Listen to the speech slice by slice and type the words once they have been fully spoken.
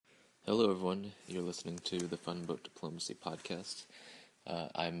Hello, everyone. You're listening to the Fun Boat Diplomacy podcast.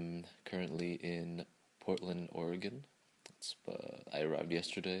 I'm currently in Portland, Oregon. I arrived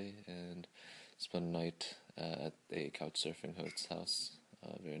yesterday and spent a night at a couchsurfing host's house.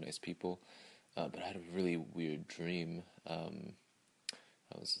 Very nice people. But I had a really weird dream.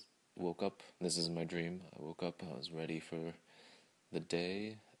 Woke up. This is my dream. I woke up. I was ready for the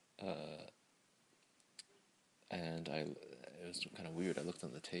day. And it was kind of weird. I looked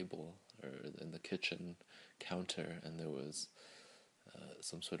on the table or in the kitchen counter, and there was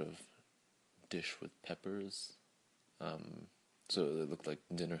some sort of dish with peppers. So it looked like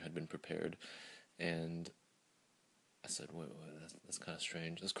dinner had been prepared, and I said, "Wait, that's kind of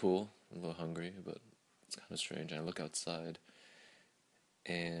strange. That's cool. I'm a little hungry, but it's kind of strange." And I look outside,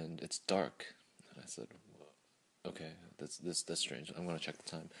 and it's dark. And I said, "Okay, that's strange. I'm gonna check the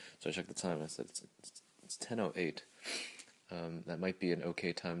time." So I checked the time. And I said, "It's 10:08. That might be an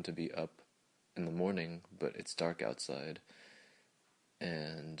okay time to be up in the morning, but it's dark outside."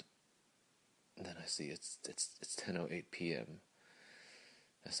 And then I see it's 10:08 p.m.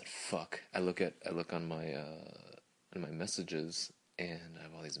 I said, "Fuck." I look on my messages, and I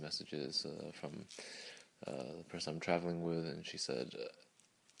have all these messages from the person I'm traveling with, and she said,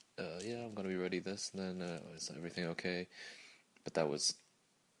 "Yeah, I'm gonna be ready this." And then is everything okay? But that was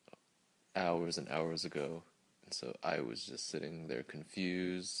hours and hours ago. So I was just sitting there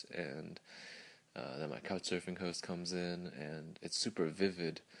confused, and then my couchsurfing host comes in, and it's super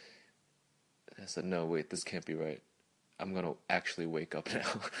vivid. And I said, "No, wait, this can't be right. I'm gonna actually wake up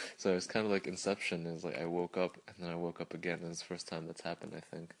now." So it's kind of like Inception. It's like I woke up, and then I woke up again, and it's the first time that's happened, I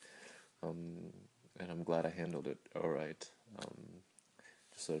think. And I'm glad I handled it all right.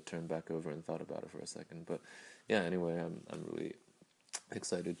 Just sort of turned back over and thought about it for a second. But yeah, anyway, I'm really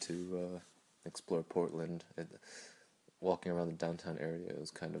excited to explore Portland. Walking around the downtown area was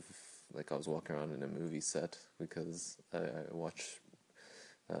kind of like I was walking around in a movie set, because I watched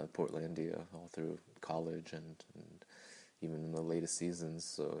Portlandia all through college and even in the latest seasons,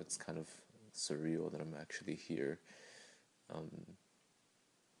 so it's kind of surreal that I'm actually here.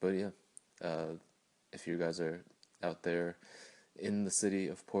 But yeah, if you guys are out there in the city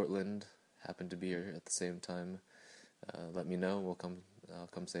of Portland, happen to be here at the same time, let me know. I'll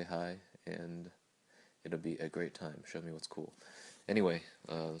come say hi, and it'll be a great time. Show me what's cool. Anyway,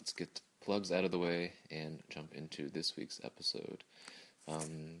 let's get plugs out of the way and jump into this week's episode.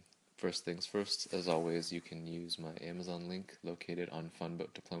 First things first, as always, you can use my Amazon link located on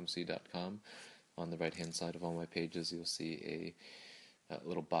funboatdiplomacy.com. On the right-hand side of all my pages, you'll see a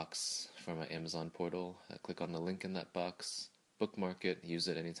little box for my Amazon portal. Click on the link in that box, bookmark it, use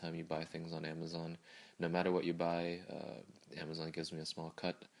it anytime you buy things on Amazon. No matter what you buy, Amazon gives me a small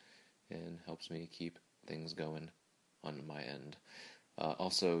cut and helps me keep things going on my end.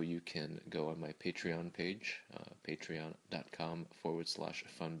 Also, you can go on my Patreon page,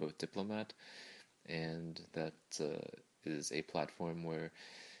 patreon.com/funboatdiplomat, and that is a platform where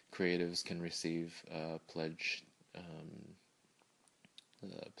creatives can receive pledged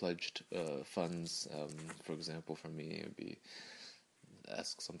funds. For example, for me, it would be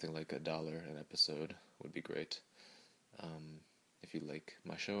ask something like $1 an episode would be great. If you like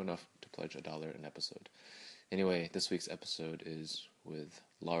my show enough to pledge $1 an episode. Anyway, this week's episode is with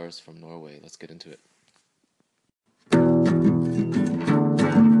Lars from Norway. Let's get into it.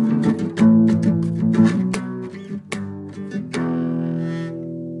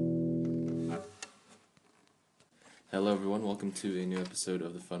 Hello, everyone. Welcome to a new episode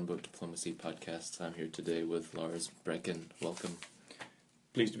of the Fun Boat Diplomacy podcast. I'm here today with Lars Brecken. Welcome.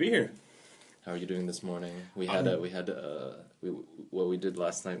 Pleased to be here. How are you doing this morning? What we did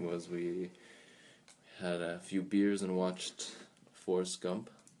last night was we had a few beers and watched Forrest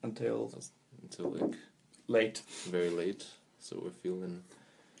Gump Until like late. very late. So we're feeling.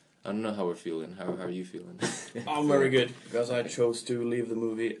 I don't know how we're feeling. How are you feeling? I'm very good, because I chose to leave the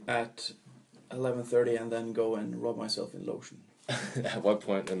movie at 11:30 and then go and rub myself in lotion. At what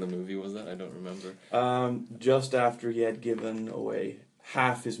point in the movie was that? I don't remember. Just after he had given away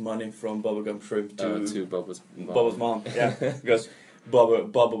half his money from Bubblegum Shrimp to Bubba's mom. Bubba's mom. Yeah, because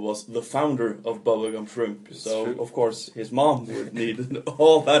Bubba was the founder of Bubblegum Shrimp, so true. of course his mom would need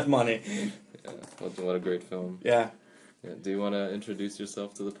all that money. Yeah, what a great film. Yeah. Do you want to introduce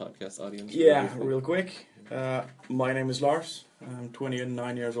yourself to the podcast audience? Yeah, real quick. My name is Lars. I'm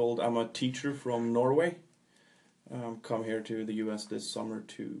 29 years old. I'm a teacher from Norway. Come here to the US this summer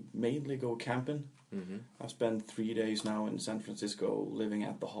to mainly go camping. Mm-hmm. I've spent 3 days now in San Francisco living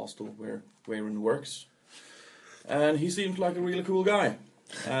at the hostel where Wayron works. And he seems like a really cool guy.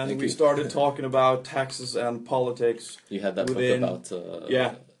 And we started talking about taxes and politics. You had that book about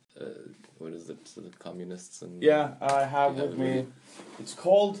what is it? The communists and Yeah, I have Yeah, with me. really. It's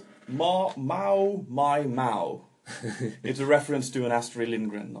called Mao My Mao. It's a reference to an Astrid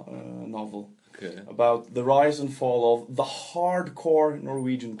Lindgren novel Okay. about the rise and fall of the hardcore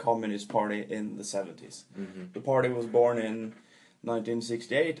Norwegian Communist Party in the 70s. Mm-hmm. The party was born in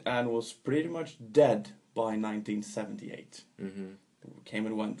 1968 and was pretty much dead by 1978. Mm-hmm. Came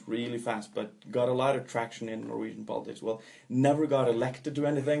and went really fast, but got a lot of traction in Norwegian politics. Well, never got elected to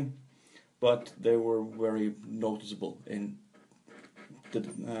anything, but they were very noticeable in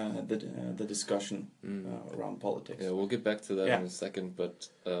the discussion around politics. Yeah, we'll get back to that Yeah. in a second. But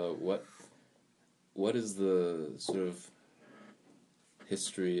what is the sort of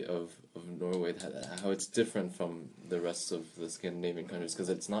history of Norway? How it's different from the rest of the Scandinavian countries? Because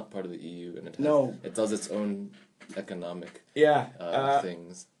it's not part of the EU, and it does its own economic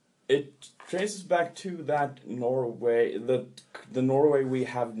things. It traces back to that Norway. The Norway we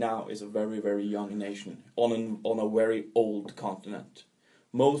have now is a very, very young nation on a very old continent.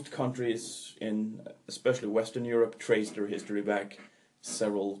 Most countries in especially Western Europe trace their history back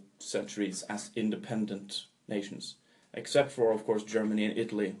several centuries as independent nations, except for, of course, Germany and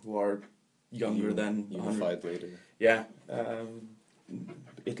Italy, who are younger than 100. Unified later. Yeah,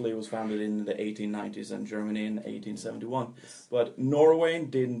 Italy was founded in the 1890s and Germany in 1871. Yes. But Norway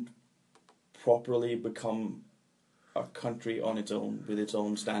didn't properly become a country on its own, with its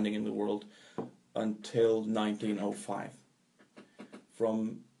own standing in the world, until 1905.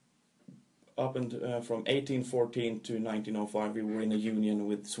 From 1814 to 1905, we were in a union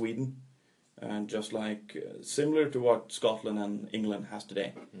with Sweden, and just like similar to what Scotland and England has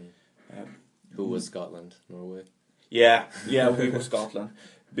today. Who was Scotland? Norway? Yeah, we were Scotland.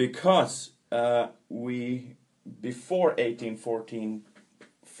 Because we, before 1814,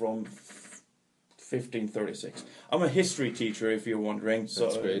 from 1536. I'm a history teacher, if you're wondering. So,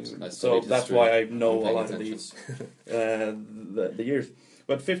 that's great. I so that's history. why I know a lot attention. of these the years.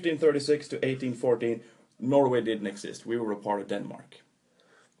 But 1536 to 1814, Norway didn't exist. We were a part of Denmark.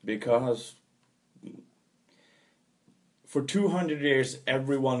 Because for 200 years,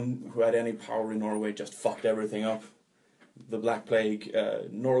 everyone who had any power in Norway just fucked everything up. The Black Plague.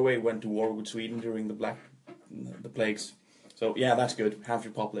 Norway went to war with Sweden during the plagues. So yeah, that's good. Half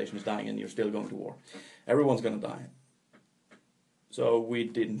your population is dying and you're still going to war. Everyone's going to die. So we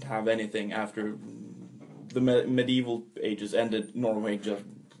didn't have anything after the medieval ages ended. Norway just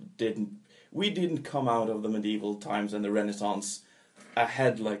didn't. We didn't come out of the medieval times and the Renaissance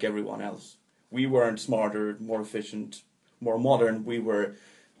ahead like everyone else. We weren't smarter, more efficient, more modern. We were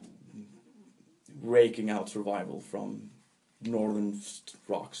raking out survival from northern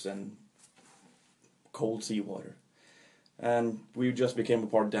rocks and cold seawater. And we just became a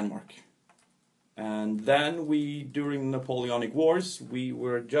part of Denmark. And then during Napoleonic Wars, we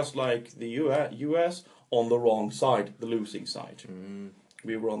were just like the US on the wrong side, the losing side.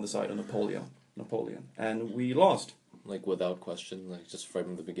 We were on the side of Napoleon, and we lost. Like without question, like just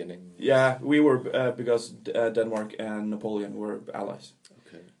from the beginning. Yeah, we were because Denmark and Napoleon were allies.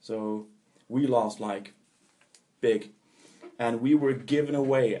 Okay. So we lost like big, and we were given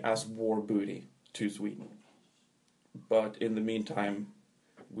away as war booty to Sweden. But in the meantime,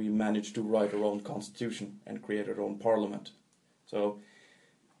 we managed to write our own constitution and create our own parliament. So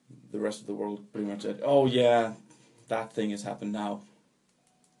the rest of the world pretty much said, oh yeah, that thing has happened now.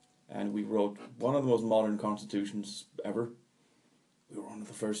 And we wrote one of the most modern constitutions ever. We were one of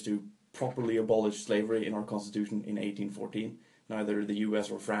the first to properly abolish slavery in our constitution in 1814. Neither the US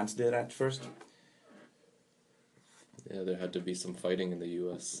or France did at first. Yeah, there had to be some fighting in the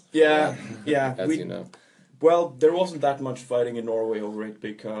US. Yeah. As you know. Well, there wasn't that much fighting in Norway over it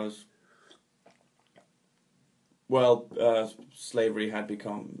because, slavery had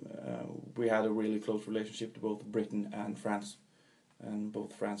become. We had a really close relationship to both Britain and France, and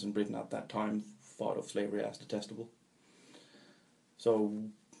both France and Britain at that time thought of slavery as detestable. So,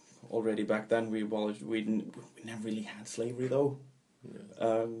 already back then we abolished. We never really had slavery though.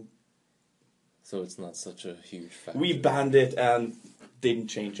 Yeah. So it's not such a huge factor. We banned it and didn't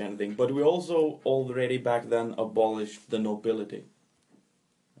change anything. But we also already back then abolished the nobility.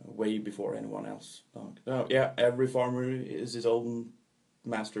 Way before anyone else. Every farmer is his own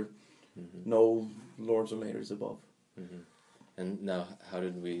master. Mm-hmm. No lords or ladies above. Mm-hmm. And now, how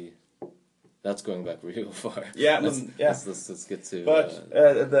did we... That's going back real far. Yeah, let's get to... But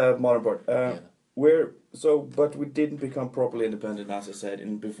the modern part. But we didn't become properly independent, as I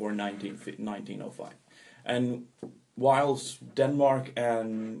said, before 1905. And whilst Denmark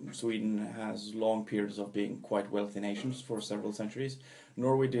and Sweden has long periods of being quite wealthy nations for several centuries,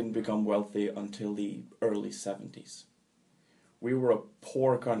 Norway didn't become wealthy until the early 70s. We were a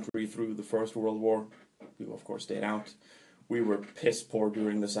poor country through the First World War. We, of course, stayed out. We were piss poor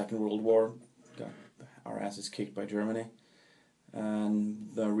during the Second World War. Got our asses kicked by Germany. And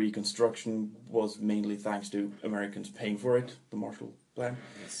the reconstruction was mainly thanks to Americans paying for it, the Marshall Plan.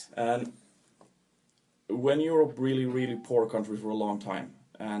 Yes. And when you're a really, really poor country for a long time,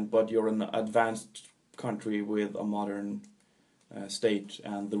 but you're an advanced country with a modern state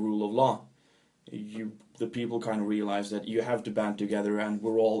and the rule of law, the people kind of realize that you have to band together and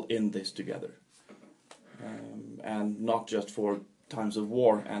we're all in this together. And not just for times of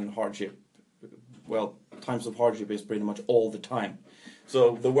war and hardship. Well, times of hardship is pretty much all the time.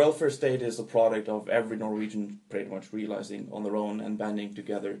 So the welfare state is a product of every Norwegian pretty much realizing on their own and banding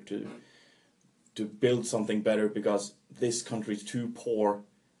together to build something better, because this country is too poor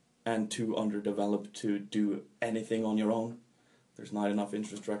and too underdeveloped to do anything on your own. There's not enough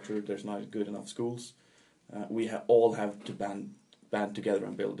infrastructure, there's not good enough schools. We all have to band together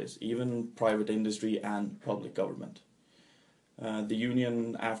and build this, even private industry and public government. The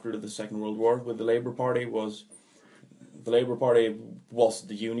union after the Second World War with the Labour Party was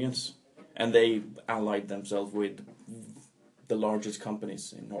the unions, and they allied themselves with the largest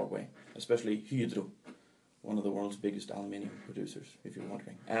companies in Norway, especially Hydro, one of the world's biggest aluminium producers, if you're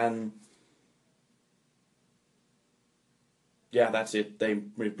wondering. And yeah, that's it. They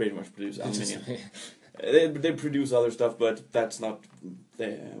pretty much produce aluminium. They produce other stuff, but that's not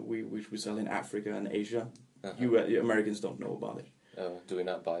which we sell in Africa and Asia. Americans don't know about it. Do we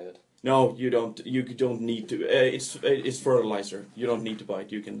not buy it? No, you don't. You don't need to. It's fertilizer. You don't need to buy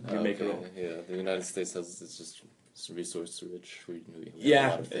it. You make it all. Yeah, the United States it's just resource rich.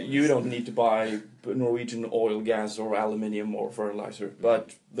 Yeah, you don't need to buy Norwegian oil, gas, or aluminium or fertilizer,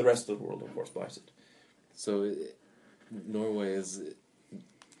 but the rest of the world, of course, buys it. So, Norway is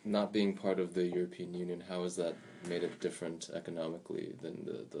not being part of the European Union. How has that made it different economically than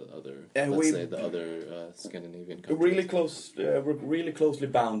the other, the other Scandinavian countries? We're really closely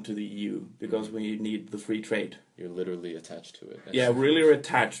bound to the EU because we need the free trade. You're literally attached to it. Yeah, really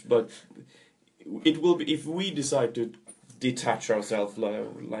attached, but it will be, if we decide to detach ourselves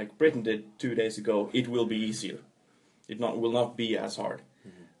like Britain did 2 days ago, it will be easier. Will not be as hard.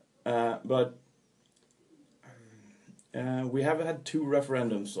 But we have had 2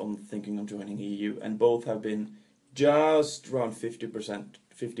 referendums on thinking of joining EU, and both have been just around 50%,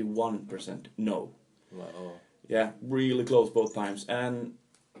 51% no. Wow. Yeah, really close both times. And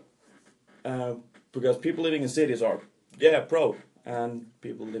because people living in cities are, pro, and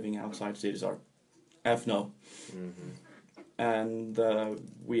people living outside cities are F no. Mm-hmm. And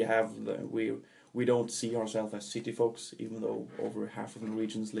we don't see ourselves as city folks, even though over half of the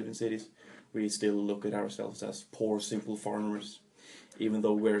Norwegians live in cities. We still look at ourselves as poor, simple farmers. Even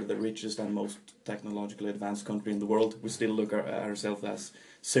though we're the richest and most technologically advanced country in the world, we still look at ourselves as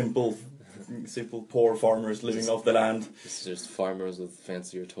simple, poor farmers living off the land. It's just farmers with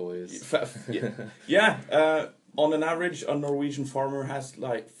fancier toys. Yeah. On an average, a Norwegian farmer has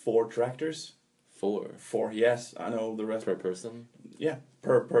like 4 tractors. 4? 4, yes. I know the rest. Per person? Yeah,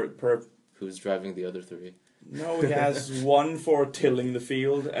 per. Who's driving the other 3? No, he has 1 for tilling the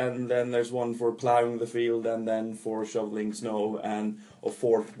field, and then there's 1 for plowing the field, and then for shoveling snow, and a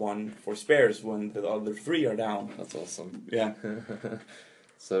 4th one for spares when the other 3 are down. That's awesome. Yeah.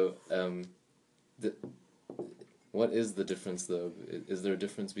 So, what is the difference, though? Is there a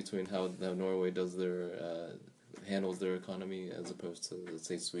difference between how Norway does handles their economy as opposed to, let's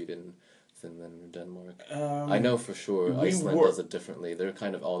say, Sweden, Finland, or Denmark? I know for sure Iceland does it differently. They're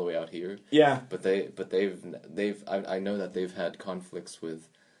kind of all the way out here. Yeah. But I know that they've had conflicts with.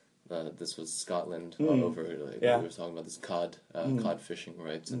 This was Scotland over. We were talking about this cod fishing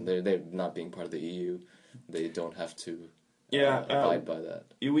rights, and they're not being part of the EU. They don't have to abide by that.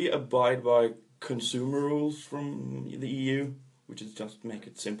 We abide by consumer rules from the EU, which is just make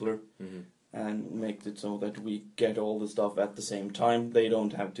it simpler. Mm-hmm. And make it so that we get all the stuff at the same time. They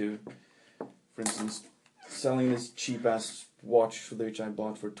don't have to, for instance, selling this cheap-ass watch which I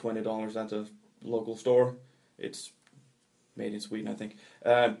bought for $20 at a local store. It's made in Sweden, I think.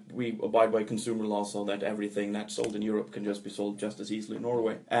 We abide by consumer law so that everything that's sold in Europe can just be sold just as easily in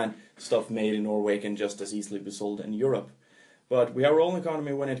Norway. And stuff made in Norway can just as easily be sold in Europe. But we have our own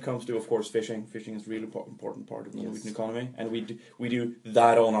economy when it comes to, of course, fishing. Fishing is a really important part of the Norwegian economy, and we do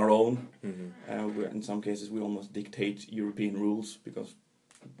that on our own. Mm-hmm. In some cases, we almost dictate European rules because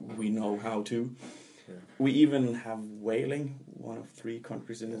we know how to. Yeah. We even have whaling, one of 3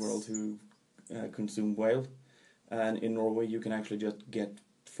 countries in the world who consume whale. And in Norway, you can actually just get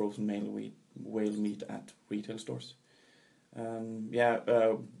frozen whale meat at retail stores.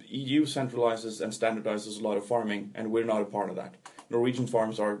 EU centralizes and standardizes a lot of farming, and we're not a part of that. Norwegian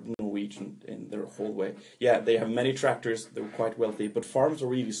farms are Norwegian in their whole way. Yeah, they have many tractors, they're quite wealthy, but farms are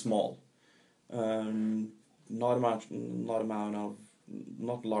really small. Not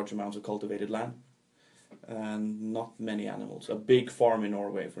large amounts of cultivated land, and not many animals. A big farm in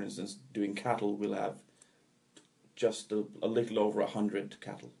Norway, for instance, doing cattle, will have just a little over 100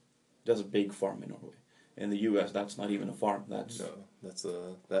 cattle. That's a big farm in Norway. In the US, that's not even a farm. That's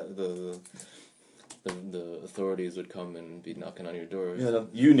the authorities would come and be knocking on your door.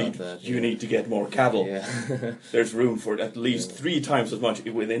 You need to get more cattle. Yeah. There's room for at least 3 times as much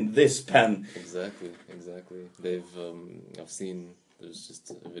within this pen. Exactly. They've I've seen there's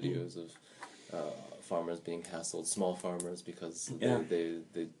just videos of farmers being hassled, small farmers, because they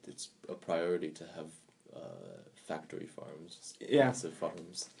it's a priority to have factory farms, massive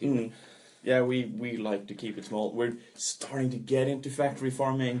farms. Yeah, we like to keep it small. We're starting to get into factory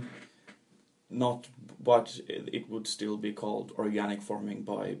farming, but it would still be called organic farming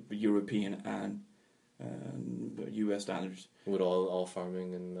by European and US standards. Would all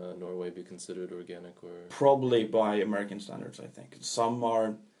farming in Norway be considered organic, or probably by American standards? I think some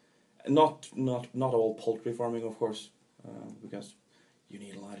are not all poultry farming, of course, because you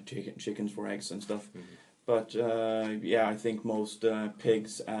need a lot of chickens for eggs and stuff. Mm-hmm. But I think most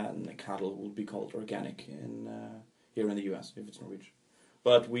pigs and cattle will be called organic here in the US if it's Norwegian.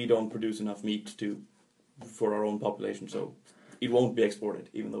 But we don't produce enough meat for our own population, so it won't be exported,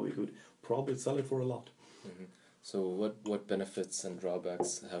 even though we could probably sell it for a lot. Mm-hmm. So what benefits and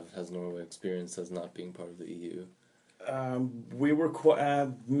drawbacks has Norway experienced as not being part of the EU? We were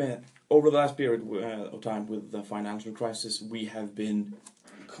over the last period of time with the financial crisis, we have been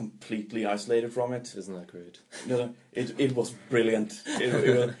completely isolated from it. Isn't that great? No, it was brilliant. It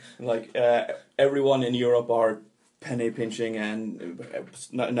was like everyone in Europe are penny pinching, and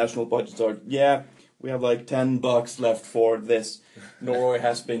national budgets are we have like $10 left for this. Norway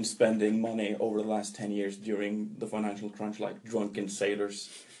has been spending money over the last 10 years during the financial crunch like drunken sailors.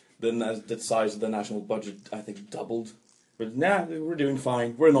 The size of the national budget, I think, doubled. But we're doing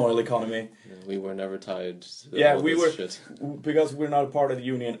fine. We're an oil economy. Yeah, we were never tied to shit. Because we're not a part of the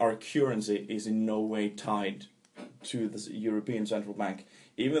union, our currency is in no way tied to the European Central Bank.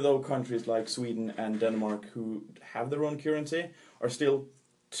 Even though countries like Sweden and Denmark, who have their own currency, are still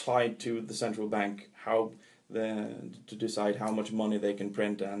tied to the central bank, to decide how much money they can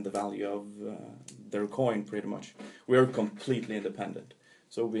print and the value of their coin, pretty much. We're completely independent.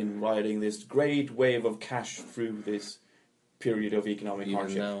 So we've been riding this great wave of cash through this period of economic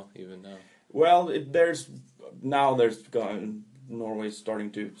hardship. Even now. Well, Norway's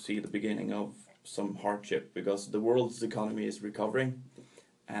starting to see the beginning of some hardship, because the world's economy is recovering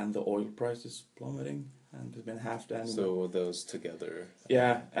and the oil price is plummeting and it's been halved. So those together.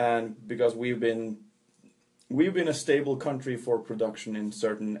 Yeah, and because we've been a stable country for production in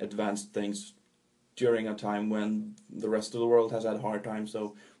certain advanced things during a time when the rest of the world has had a hard time,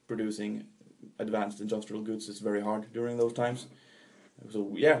 so producing advanced industrial goods is very hard during those times. So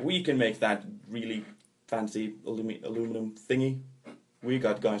we can make that really fancy aluminum thingy. We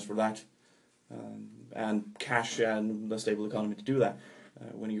got guys for that, and cash and the stable economy to do that.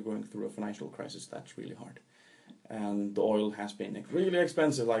 When you're going through a financial crisis, that's really hard. And the oil has been really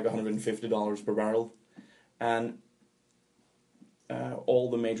expensive, like $150 per barrel, and all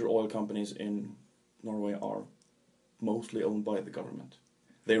the major oil companies in Norway are mostly owned by the government.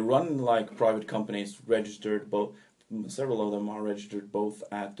 They run like private companies, registered both. Several of them are registered both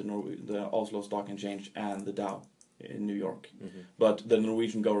at the Oslo Stock Exchange and the Dow in New York. Mm-hmm. But the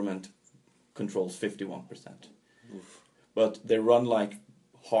Norwegian government controls 51%. Oof. But they run like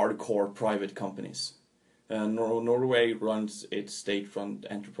hardcore private companies. Norway runs its state-run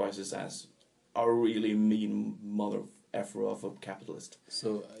enterprises as a really mean mother effer of a capitalist.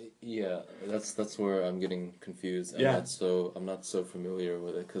 So that's where I'm getting confused. I'm not so familiar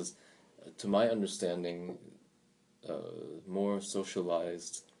with it, because to my understanding, more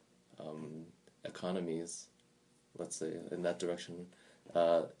socialized economies, let's say in that direction,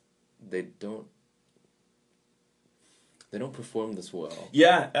 they don't perform this well.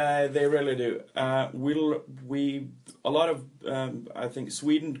 Yeah, they really do. I think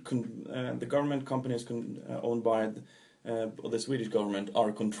Sweden, the government companies owned by the Swedish government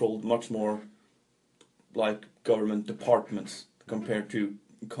are controlled much more like government departments compared to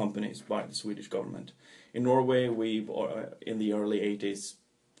companies by the Swedish government. In Norway, we in the early 80s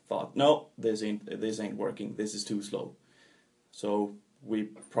thought, no, this ain't working. This is too slow. So we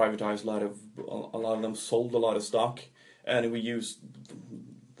privatized a lot of them, sold a lot of stock, and we used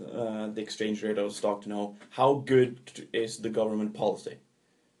the exchange rate of a stock to know how good is the government policy.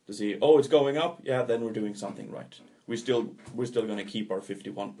 To see, oh, it's going up, yeah, then we're doing something right. We're still going to keep our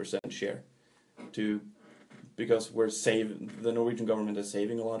 51% share, because the Norwegian government is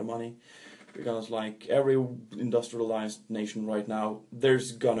saving a lot of money. Because like every industrialized nation right now,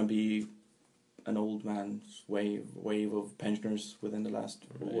 there's gonna be an old man's wave of pensioners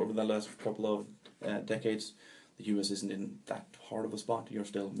over the last couple of decades. The US isn't in that hard of a spot. You're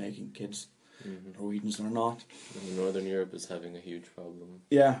still making kids. Norwegians are not. And Northern Europe is having a huge problem.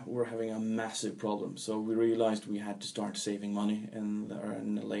 Yeah, we're having a massive problem. So we realized we had to start saving money in the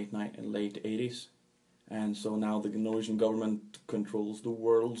late 80s. And so now the Norwegian government controls the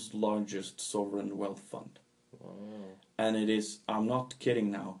world's largest sovereign wealth fund. Wow. And it is, I'm not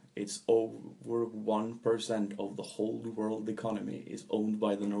kidding now, it's over 1% of the whole world economy is owned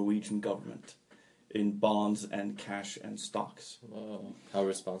by the Norwegian government in bonds and cash and stocks. Wow. How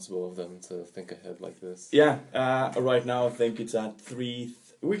responsible of them to think ahead like this. Yeah, right now I think it's at we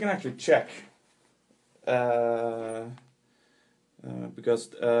can actually check.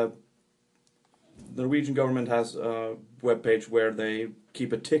 Because the Norwegian government has a webpage where they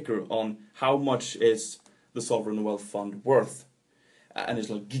keep a ticker on how much is the sovereign wealth fund worth. And it's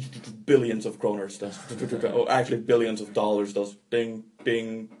like billions of kroners does, or actually billions of dollars does, ding,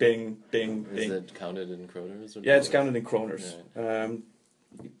 ding, ding, ding, ding. Is it counted in kroners? Or yeah, it's counted in kroners. Right.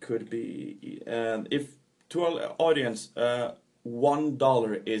 It could be, if to our audience,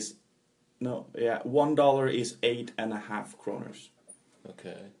 $1 is, $1 is 8.5 kroners.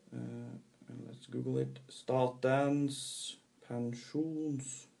 Okay. Let's Google it. Statens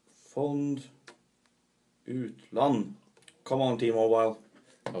pensjonsfond utland. Come on, T-Mobile.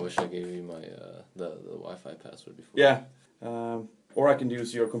 I wish I gave you my the Wi-Fi password before. Yeah. Or I can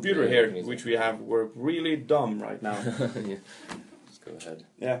use your computer Yeah, here, which we have. We're really dumb right now. Yeah. Just go ahead.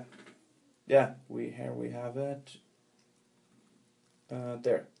 Yeah. Yeah. We have it.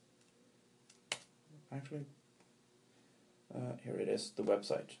 There. Actually. Here it is. The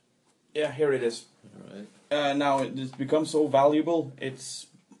website. Yeah. Here it is. All right. Now it's become so valuable. They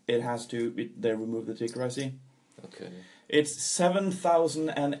remove the ticker, I see. Okay. It's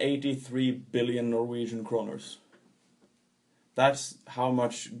 7,083 billion Norwegian kroners. That's how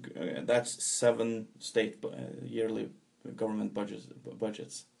much. That's 7 state yearly government budgets.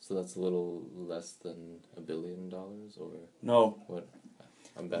 So that's a little less than $1 billion, or No. what?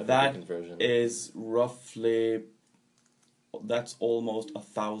 I'm bad That at the conversion. is roughly. That's almost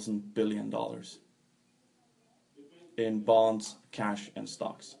 $1,000 billion in bonds, cash, and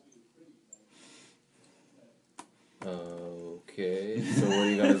stocks. Okay, so what are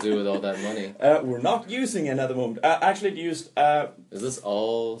you gonna do with all that money? We're not using it at the moment. Actually, it used. Is this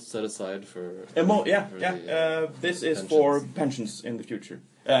all set aside for? This is pensions? for pensions in the future.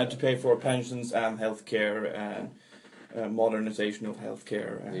 To pay for pensions and healthcare and modernization of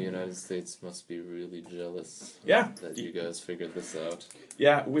healthcare. The United States must be really jealous. Yeah. That you guys figured this out.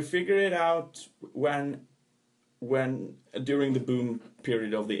 Yeah, we figured it out when during the boom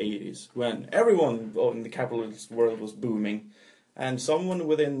period of the 80s, when everyone in the capitalist world was booming, and someone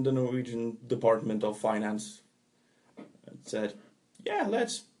within the Norwegian Department of Finance said, "Yeah,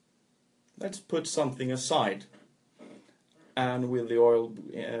 let's put something aside." And with the oil,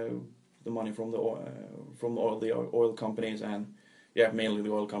 the money from all the oil companies, and mainly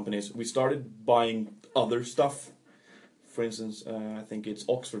the oil companies, we started buying other stuff. For instance, I think it's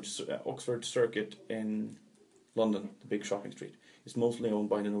Oxford Circuit in London, the big shopping street, is mostly owned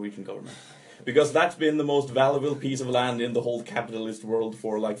by the Norwegian government. Because that's been the most valuable piece of land in the whole capitalist world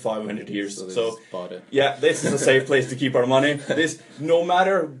for like 500 years. So they So just bought it. yeah, this is a safe place to keep our money. This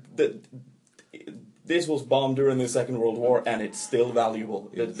was bombed during the Second World War, and it's still valuable.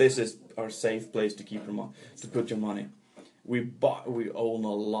 Yes. This is our safe place to keep to put your money. We own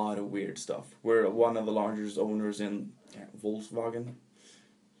a lot of weird stuff. We're one of the largest owners in Volkswagen.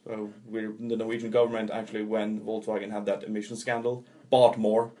 So the Norwegian government actually, when Volkswagen had that emission scandal, bought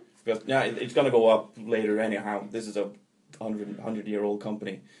more. Because it's going to go up later anyhow. This is a 100-year-old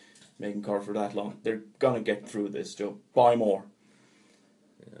company making cars for that long. They're going to get through this, so buy more.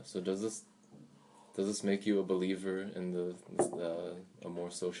 Yeah. So does this make you a believer in a more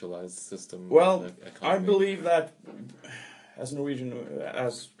socialized system? Well, of economy? I believe that, as Norwegian,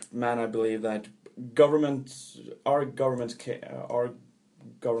 as man, I believe that our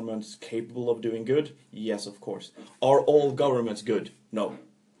governments capable of doing good? Yes, of course. Are all governments good? No.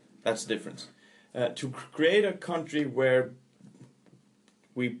 That's the difference. To create a country where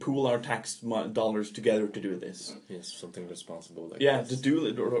we pool our tax dollars together to do this. Yes, something responsible like Yeah, this. to do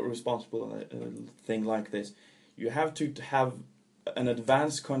a responsible thing like this, you have to have an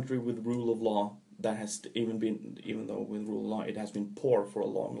advanced country with rule of law that has even though with rule of law, it has been poor for a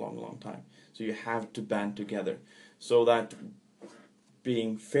long time. So you have to band together, so that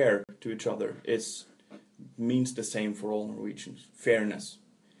being fair to each other means the same for all Norwegians. Fairness.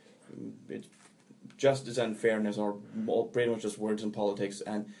 Justice and fairness are all pretty much just words in politics,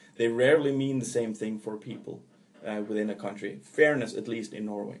 and they rarely mean the same thing for people within a country. Fairness, at least in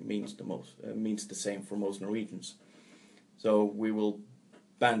Norway, means the same for most Norwegians. So we will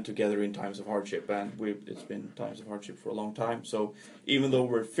band together in times of hardship, and it's been times of hardship for a long time. So even though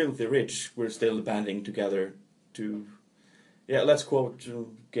we're filthy rich, we're still banding together to, let's quote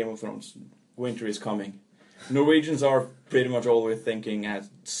Game of Thrones, winter is coming. Norwegians are pretty much always thinking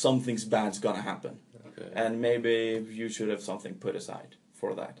something's bad's gonna happen. Okay. And maybe you should have something put aside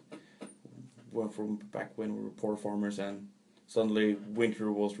for that. From back when we were poor farmers and suddenly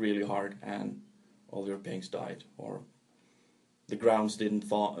winter was really hard and all your pigs died, or the grounds didn't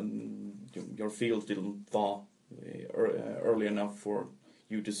thaw, and your fields didn't thaw early enough for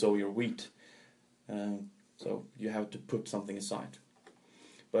you to sow your wheat. So you have to put something aside.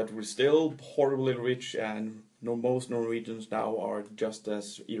 But we're still horribly rich, and most Norwegians now are just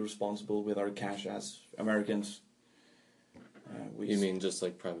as irresponsible with our cash as Americans. You mean just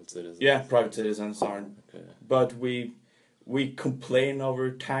like private citizens? Yeah, private citizens are. Okay. But we complain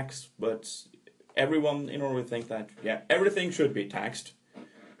over tax, but everyone in Norway think that everything should be taxed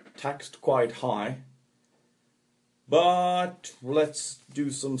quite high. But let's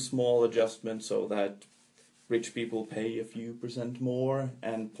do some small adjustments so that rich people pay a few % more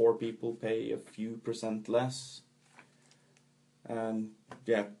and poor people pay a few % less. And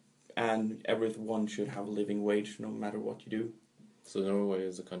everyone should have a living wage no matter what you do. So Norway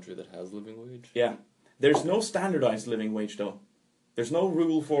is a country that has living wage? Yeah. There's no standardized living wage though. There's no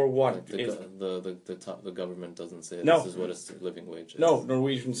rule for what like is... The government doesn't say No. this is what a living wage is. No,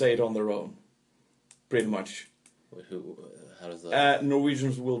 Norwegians say it on their own. Pretty much. Wait, how does that...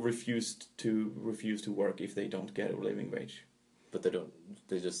 Norwegians will refuse to work if they don't get a living wage. But they don't...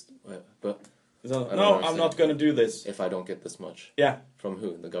 They just... But... So, no, I'm not going to do this. If I don't get this much? Yeah. From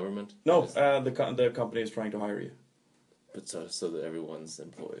who? The government? No, the company is trying to hire you. But so that everyone's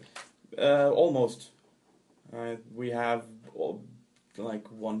employed? Almost. We have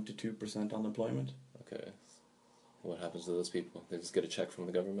like 1 to 2% unemployment. Okay. What happens to those people? They just get a check from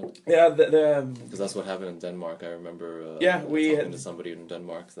the government? Yeah, because that's what happened in Denmark. I remember talking to somebody in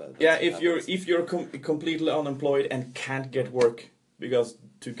Denmark. If you're completely unemployed and can't get work, because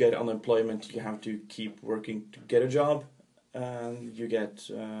to get unemployment you have to keep working to get a job, and you get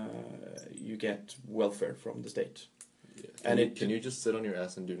welfare from the state. Yeah. Can you just sit on your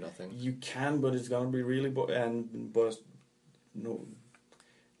ass and do nothing? You can, but it's gonna be really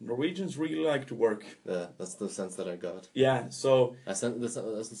Norwegians really like to work. Yeah, that's the sense that I got. Yeah, so that's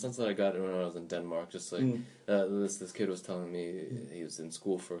the sense that I got when I was in Denmark. Just like this kid was telling me he was in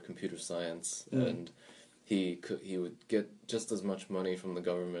school for computer science, and he would get just as much money from the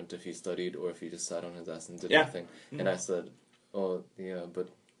government if he studied or if he just sat on his ass and did nothing. And I said, oh yeah, but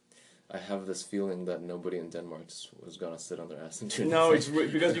I have this feeling that nobody in Denmark was gonna sit on their ass and do nothing. No, it's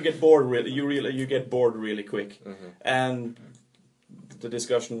because you get bored you get bored really quick, and the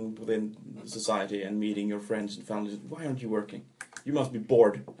discussion within society and meeting your friends and family, why aren't you working? You must be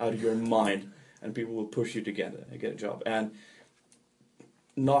bored out of your mind, and people will push you to get a job. And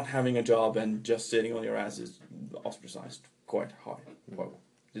not having a job and just sitting on your ass is ostracized quite high.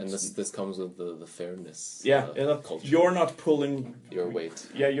 And this comes with the fairness. Culture. You're not pulling your weight.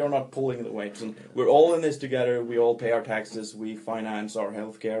 Yeah, you're not pulling the weight. And we're all in this together. We all pay our taxes. We finance our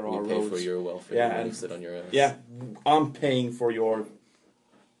healthcare, our roads. We pay for your welfare. Yeah, and you sit on your ass. Yeah, I'm paying for your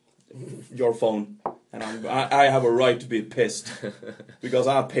phone, and I have a right to be pissed because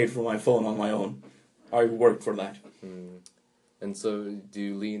I paid for my phone on my own. I worked for that. And so, do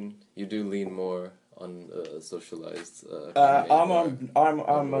you lean more on socialized? I'm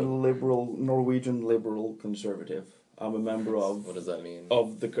a liberal Norwegian liberal conservative. I'm a member of. What does that mean?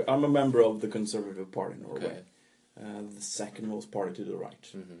 I'm a member of the Conservative Party in Norway. Okay. The second most party to the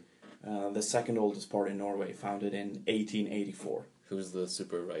right. The second oldest party in Norway, founded in 1884. Who's the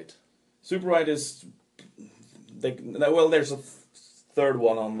super right? Super right is there's a third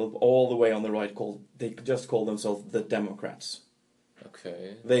one all the way on the right they just call themselves the Democrats.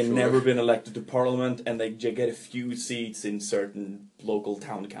 Okay. They've never been elected to parliament, and they get a few seats in certain local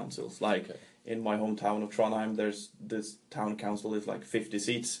town councils. Like in my hometown of Trondheim, there's this town council is like 50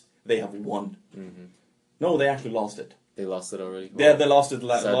 seats. They have 1. No, they actually lost it. They lost it already? Yeah, they lost it in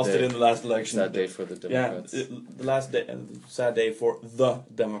the last election. Sad day for the Democrats. Yeah, the last day, sad day for the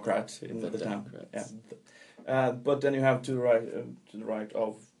Democrats in the town. Democrats. But then you have to the right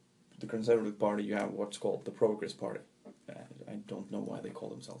of the Conservative Party, you have what's called the Progress Party. I don't know why they call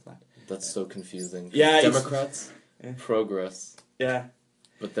themselves that. That's so confusing. Yeah, Democrats, Yeah. progress, Yeah,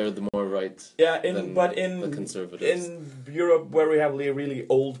 but they're the more right yeah. than the conservatives. In Europe, where we have really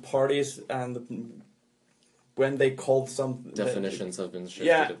old parties, and when they called some Definitions have been shifted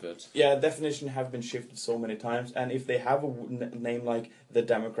Yeah. a bit. Yeah, definition have been shifted so many times, and if they have a name like the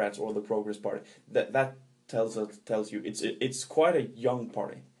Democrats or the Progress Party, that tells you it's quite a young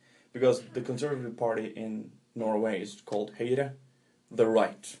party, because the Conservative Party in Norway is called Høyre, the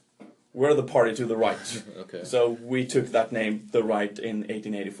right. We're the party to the right. Okay. So we took that name, the right, in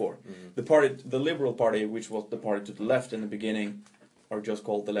 1884. The Liberal Party, which was the party to the left in the beginning, are just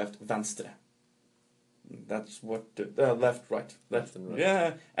called the left, Venstre. That's what left, right, Left and right.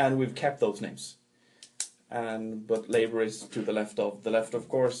 Yeah, and we've kept those names. But Labour is to the left, of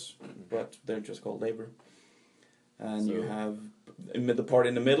course, but they're just called Labour. And you So- have the party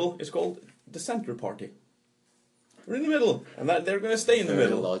in the middle is called the Centre Party. We're in the middle, and they're going to stay in the Very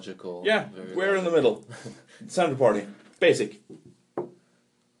middle. logical. Yeah, very we're in the logical. middle. Centre Party, basic.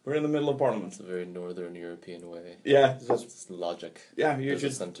 We're in the middle of Parliament. It's a very northern European way. Yeah, that's, It's logic. yeah. You There's a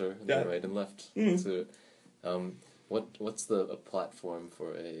should. center, and yeah. the right and left. Mhm. So, what's a platform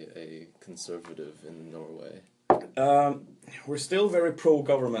for a conservative in Norway? We're still very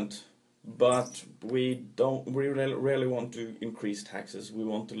pro-government, but we really want to increase taxes. We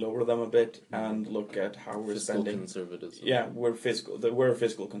want to lower them a bit and look at how we're Fiscal spending. conservatism. Yeah, we're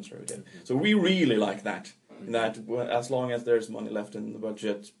fiscal conservative. So we really like that. That as long as there's money left in the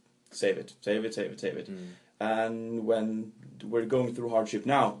budget, save it. And when we're going through hardship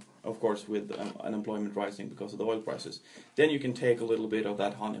now, of course, with unemployment rising because of the oil prices, then you can take a little bit of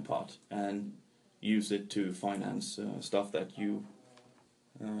that honeypot and use it to finance stuff that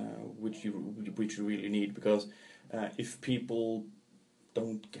which you really need. Because if people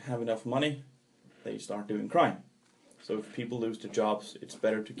don't have enough money, they start doing crime. So if people lose their jobs, it's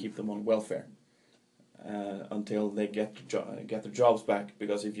better to keep them on welfare until they get their jobs back.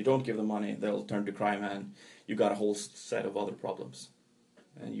 Because if you don't give them money, they'll turn to crime, and you got a whole set of other problems,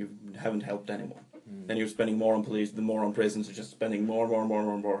 and you haven't helped anyone. Then you're spending more on police, the more on prisons, you're just spending more,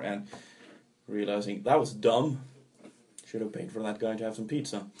 and realizing that was dumb. Should have paid for that guy to have some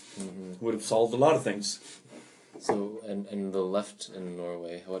pizza. Would have solved a lot of things. So, and the left in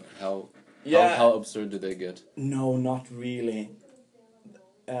Norway, Yeah. how absurd do they get? No, not really.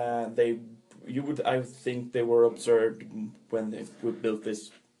 I think they were absurd when they built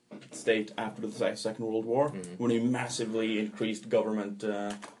this state after the Second World War, when they massively increased government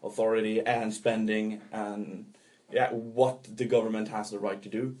authority and spending, and what the government has the right to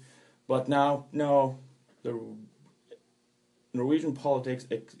do. But now, no, the Norwegian politics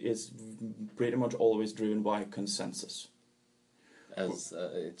is pretty much always driven by consensus. As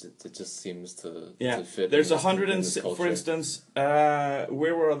it just seems to fit. There's in this for culture. instance,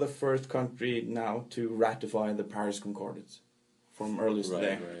 we were the first country now to ratify the Paris Concordat from earlier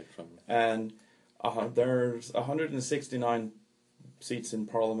today. Right. And there's 169 seats in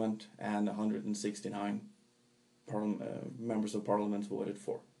Parliament, and 169 members of Parliament voted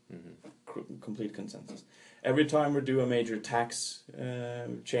for. Complete consensus. Every time we do a major tax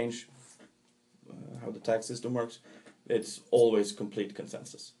change, how the tax system works, it's always complete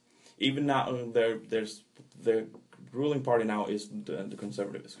consensus. Even now, there's the ruling party now is the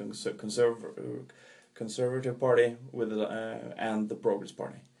Conservatives, Conservative Party with and the Progress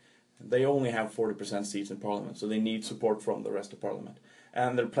Party. They only have 40% seats in Parliament, so they need support from the rest of Parliament.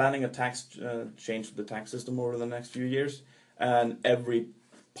 And they're planning a tax change to the tax system over the next few years, and every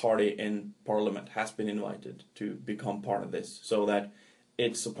party in Parliament has been invited to become part of this, so that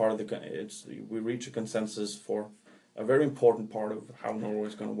it's a part of we reach a consensus for a very important part of how Norway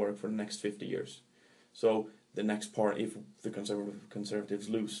is going to work for the next 50 years. So the next part, if the Conservatives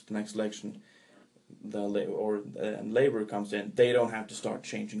lose the next election, and Labour comes in, they don't have to start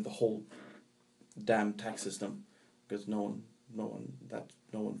changing the whole damn tax system, because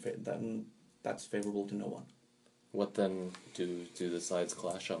that's favourable to no one. What then do the sides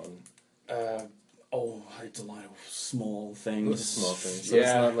clash on? It's a lot of small things. Small things. So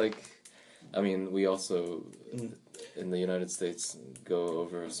it's not like, I mean, we also in the United States go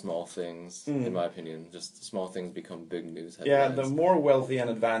over small things. In my opinion, just small things become big news headlines. Yeah, the more wealthy and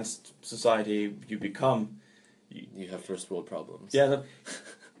advanced society you become, you have first world problems. Yeah,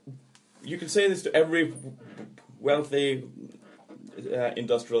 you can say this to every wealthy,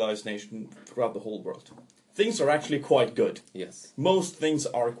 industrialized nation throughout the whole world. Things are actually quite good. Yes. Most things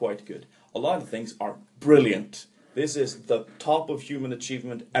are quite good. A lot of things are brilliant. This is the top of human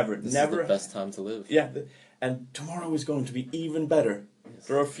achievement ever. This Never is the best time to live. Yeah, and tomorrow is going to be even better. Yes.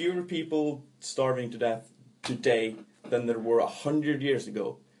 There are fewer people starving to death today than there were 100 years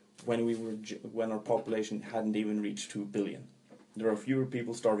ago, when our population hadn't even reached 2 billion. There are fewer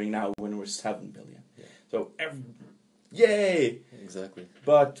people starving now when we're 7 billion. Yeah. So, yay! Exactly.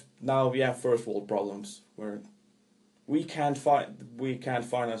 But now we have first world problems where we can't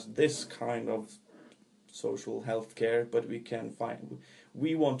finance this kind of social health care, but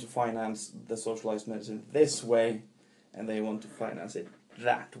we want to finance the socialized medicine this way, and they want to finance it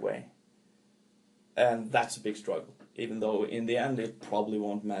that way. And that's a big struggle, even though in the end it probably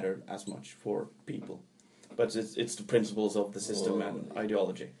won't matter as much for people. But it's the principles of the system and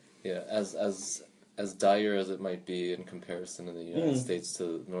ideology. Yeah, as dire as it might be in comparison in the United States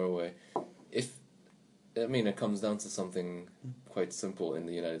to Norway, it comes down to something quite simple in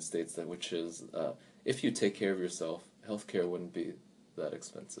the United States, which is if you take care of yourself, healthcare wouldn't be that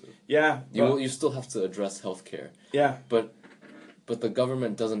expensive. Yeah, You still have to address healthcare. Yeah, but the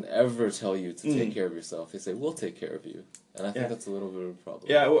government doesn't ever tell you to take care of yourself. They say we'll take care of you, and I think that's a little bit of a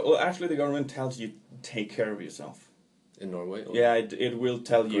problem. Yeah, well, actually, the government tells you take care of yourself. In Norway. Yeah, it will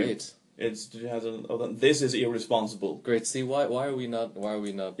tell you. Great. This is irresponsible. Great. See, why are we not?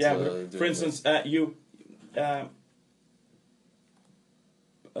 Yeah, doing for instance, if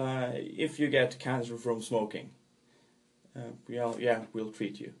you get cancer from smoking, we'll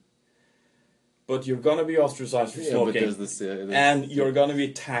treat you. But you're gonna be ostracized for smoking, but there's this, and you're gonna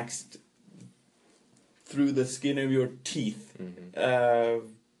be taxed through the skin of your teeth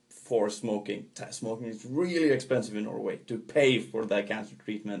for smoking. Smoking is really expensive in Norway to pay for the cancer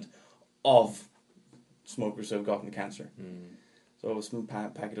treatment of smokers who have gotten cancer. So a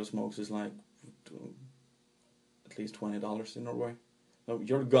packet of smokes is like at least $20 in Norway. So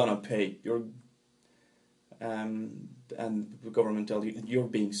you're gonna pay. And the government tells you you're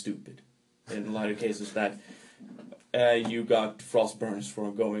being stupid. In a lot of cases that you got frost burns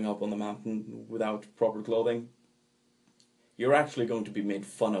from going up on the mountain without proper clothing. You're actually going to be made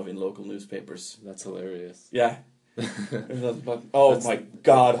fun of in local newspapers. That's hilarious. Yeah. My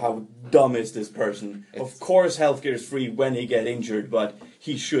God, how dumb is this person? Of course healthcare is free when he get injured, but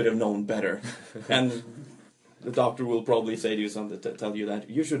he should have known better. And the doctor will probably say to you something to tell you that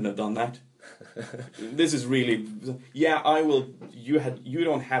you shouldn't have done that. This is really, I will. You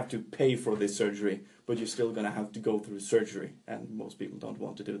don't have to pay for this surgery, but you're still gonna have to go through surgery, and most people don't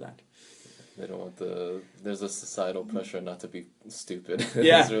want to do that. They don't want there's a societal pressure not to be stupid.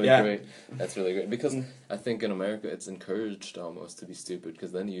 Yeah, That's really great. That's really great because I think in America it's encouraged almost to be stupid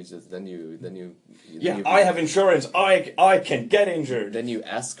because then I have insurance. I can get injured. Then you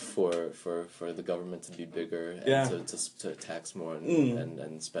ask for the government to be bigger and to tax more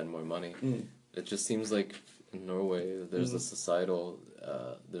and spend more money. It just seems like in Norway there's a societal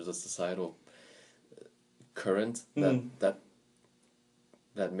current that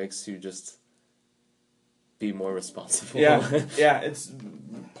makes you just be more responsible. Yeah, it's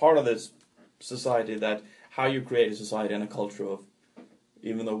part of this society that how you create a society and a culture of,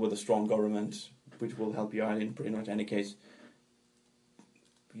 even though with a strong government, which will help you out in pretty much any case,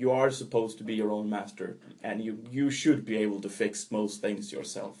 you are supposed to be your own master, and you should be able to fix most things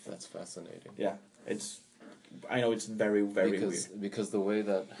yourself. That's fascinating. Yeah, I know it's very, very weird. Because the way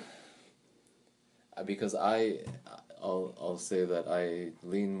that... Because I'll say that I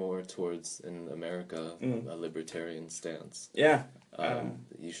lean more towards, in America, a libertarian stance. Yeah.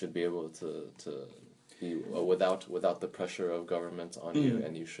 You should be able to be without the pressure of government on you,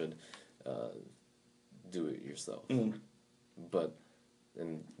 and you should do it yourself. But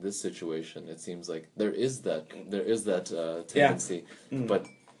in this situation, it seems like there is that tendency,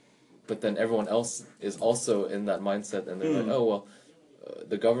 but then everyone else is also in that mindset, and they're like, oh well,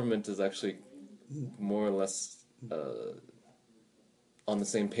 the government is actually more or less on the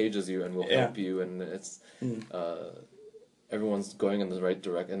same page as you and will help you, and it's everyone's going in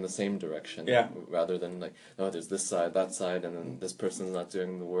the same direction, rather than like, oh, there's this side, that side, and then this person's not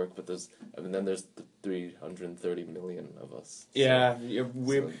doing the work, but then there's the 330 million of us.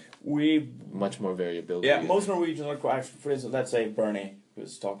 We much more variability. Yeah, most Norwegians are quite. For instance, let's say Bernie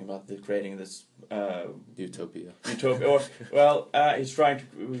was talking about creating this utopia. He's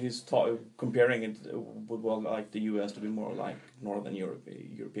comparing it with like the U.S. to be more like Northern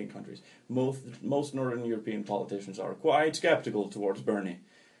European countries. Most Northern European politicians are quite skeptical towards Bernie,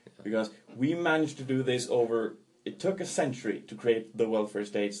 because we managed to do this over. It took a century to create the welfare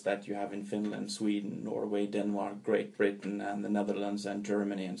states that you have in Finland, Sweden, Norway, Denmark, Great Britain, and the Netherlands and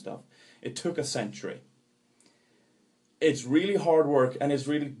Germany and stuff. It took a century. It's really hard work, and it's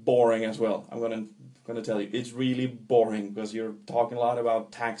really boring as well. I'm going to going to tell you, it's really boring because you're talking a lot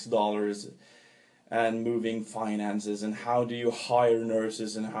about tax dollars and moving finances and how do you hire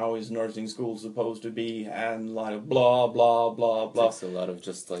nurses and how is nursing school supposed to be and a lot of blah blah blah blah. Takes a lot of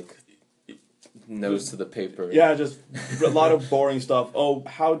just like nose to the paper. Yeah, just a lot of boring stuff. Oh,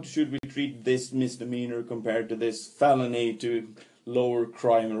 how should we treat this misdemeanor compared to this felony to lower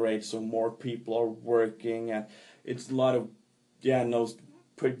crime rates so more people are working? And it's a lot of get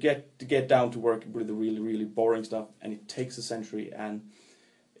down to work with the really really boring stuff, and it takes a century, and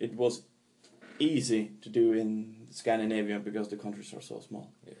it was easy to do in Scandinavia because the countries are so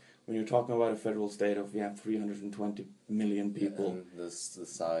small. Yeah. When you're talking about a federal state of 320 million people, and the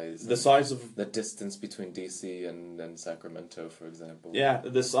size, the distance between DC and Sacramento, for example. Yeah,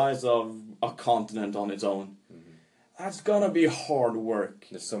 the size of a continent on its own. Mm-hmm. That's gonna be hard work.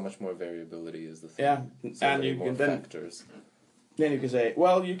 There's so much more variability, is the thing. Yeah, so and many you more can then factors. you can say,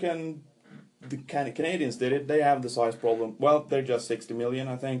 well, you can. The Canadians did it. They have the size problem. Well, they're just 60 million,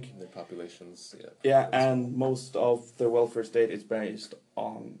 I think. Their populations, yeah. Yeah, and most of the welfare state is based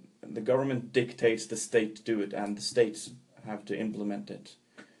on the government dictates the state to do it, and the states have to implement it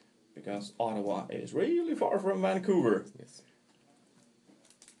because Ottawa is really far from Vancouver. Yes.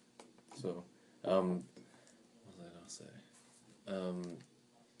 So, what was I gonna say?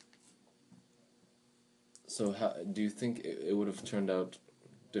 So, how do you think it would have turned out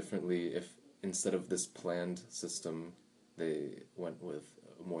differently if instead of this planned system, they went with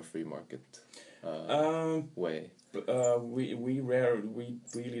a more free market way? We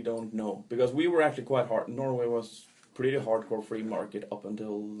really don't know because we were actually quite hard. Norway was pretty hardcore free market up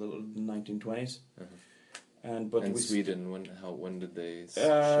until the 1920s, and but Sweden, when did they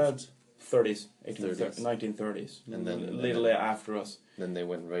shift? 30s, 1930s, and then a little after us. Then they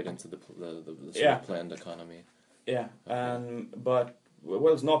went right into the sort of planned economy. Yeah, but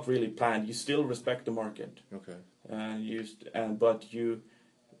well, it's not really planned. You still respect the market. Okay. But you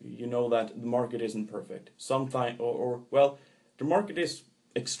know that the market isn't perfect. Sometimes, the market is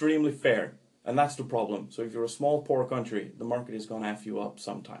extremely fair, and that's the problem. So if you're a small, poor country, the market is gonna F you up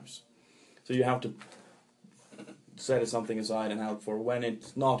sometimes. So you have to set something aside and out for when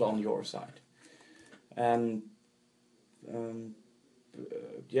it's not on your side. And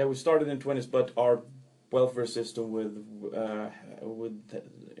we started in 20s, but our welfare system with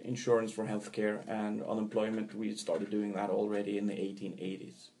insurance for healthcare and unemployment, we started doing that already in the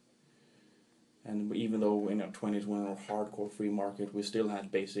 1880s. And even though in our 20s when we were hardcore free market, we still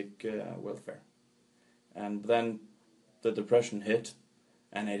had basic welfare. And then the depression hit,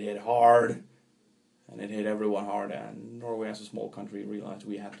 and it hit hard, and it hit everyone hard. And Norway, as a small country, realized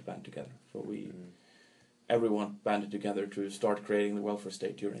we had to band together. So everyone banded together to start creating the welfare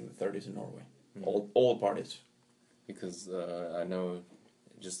state during the 30s in Norway. All parties. Because I know,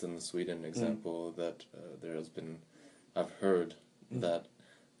 just in the Sweden example, that there has been, I've heard that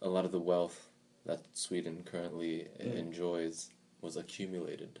a lot of the wealth that Sweden currently enjoys was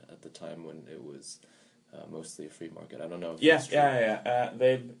accumulated at the time when it was mostly a free market. I don't know if that's true.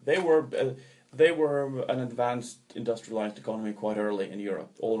 They were an advanced industrialized economy quite early in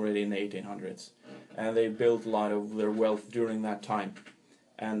Europe, already in the 1800s, and they built a lot of their wealth during that time.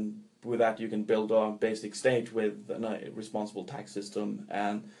 And with that, you can build a basic state with a responsible tax system,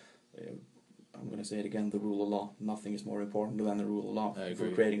 and I'm going to say it again: the rule of law. Nothing is more important than the rule of law for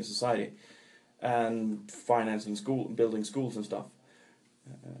creating a society, and financing building schools and stuff,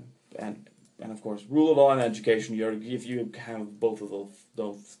 and of course, rule of law and education. If you have both of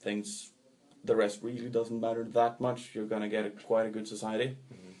those things, the rest really doesn't matter that much. You're going to get quite a good society.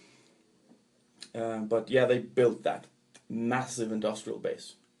 But yeah, they built that massive industrial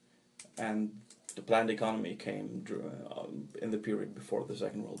base. And the planned economy came in the period before the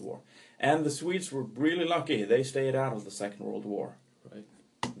Second World War. And the Swedes were really lucky. They stayed out of the Second World War. Right.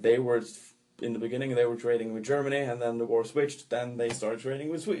 They were, in the beginning, they were trading with Germany, and then the war switched. Then they started trading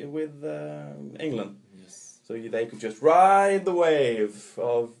with England. Yes. So they could just ride the wave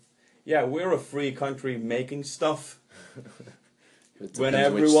of, we're a free country making stuff. When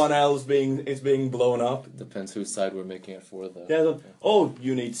everyone else is being blown up. Depends whose side we're making it for, though.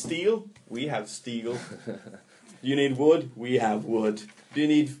 You need steel? We have steel. You need wood? We have wood. Do you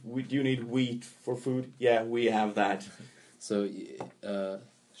need wheat for food? Yeah, we have that. So,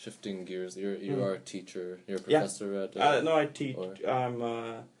 shifting gears, you are a teacher. You're a professor at. No, I teach. We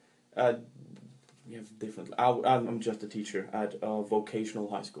have different. I'm just a teacher at a vocational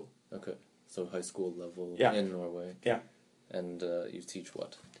high school. Okay, so high school level in Norway. Yeah. And you teach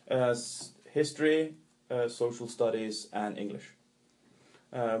what? History, social studies, and English.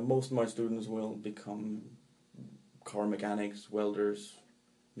 Most of my students will become car mechanics, welders,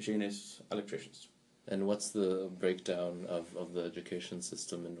 machinists, electricians. And what's the breakdown of the education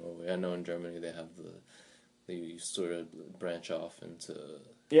system in Norway? I know in Germany they sort of branch off into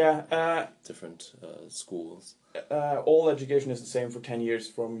Yeah, different schools. all education is the same for 10 years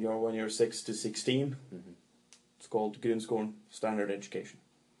from when you're 6 to 16. Mm-hmm. It's called Grunnskolen, standard education.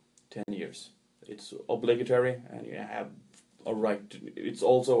 10 years. It's obligatory, and you have a right. It's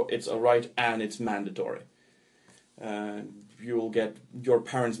a right and it's mandatory. Your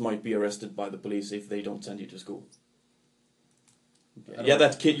parents might be arrested by the police if they don't send you to school.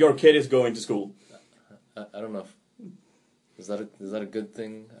 Yeah, your kid is going to school. I don't know. Is that a good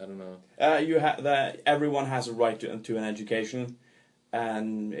thing? I don't know. Everyone has a right to an education,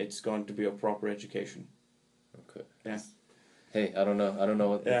 and it's going to be a proper education. Okay. Yeah. Hey, I don't know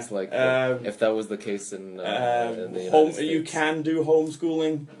what it's like. If that was the case in the United States. You can do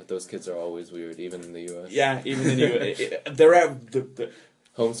homeschooling. But those kids are always weird, even in the U.S. Yeah, even in the U.S. There are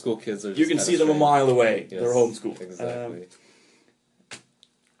homeschool kids are just you can see them a mile away. Yes, they're homeschooled. Exactly.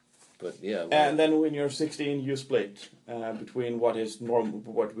 But yeah. And then when you're 16, you split between what is normal,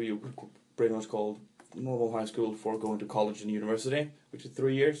 what we pretty much call normal high school for going to college and university, which is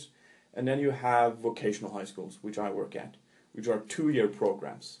 3 years, and then you have vocational high schools, which I work at, which are 2-year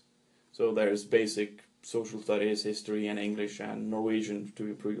programs. So there's basic social studies, history, and English and Norwegian to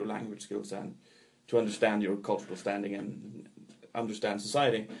improve your language skills and to understand your cultural standing and understand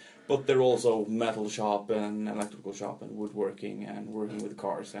society. But they're also metal shop and electrical shop and woodworking and working with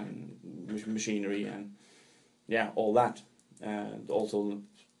cars and machinery and all that. And also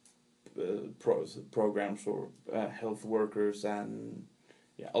programs for health workers and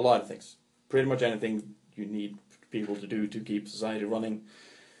a lot of things. Pretty much anything you need people to do to keep society running.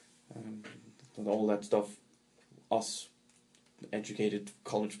 And all that stuff, us educated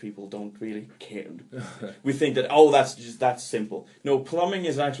college people don't really care. We think that that's simple. No, plumbing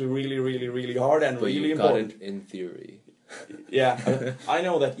is actually really, really, really hard and but really important. Got it in theory. Yeah, I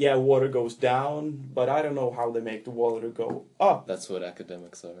know that. Yeah, water goes down, but I don't know how they make the water go up. That's what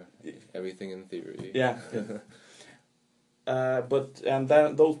academics are. Everything in theory. Yeah. But then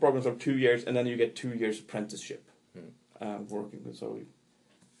those programs are 2 years, and then you get 2 years apprenticeship working with. So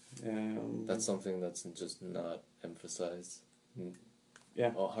that's something that's just not emphasized.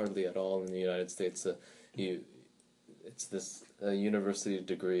 Yeah. Hardly at all in the United States. It's this university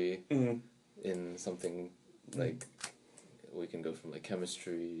degree in something like we can go from like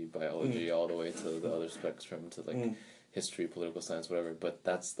chemistry, biology, all the way to the other spectrum to like history, political science, whatever. But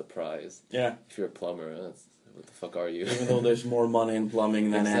that's the prize. Yeah. If you're a plumber, what the fuck are you? Even though there's more money in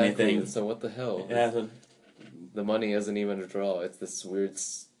plumbing than anything. So what the hell? Yeah. The money isn't even a draw. It's this weird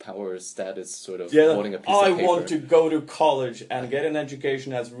power status sort of holding a piece of paper. I want to go to college and get an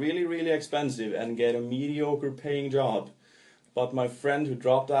education that's really, really expensive and get a mediocre paying job. But my friend who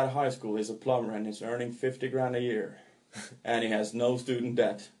dropped out of high school is a plumber and is earning 50 grand a year. And he has no student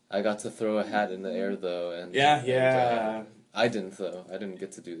debt. I got to throw a hat in the air though. And I didn't though. I didn't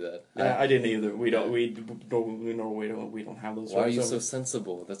get to do that. Yeah, I didn't either. We don't have those. Why are you so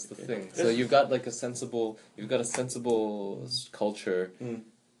sensible? That's the thing. So you've got a sensible culture.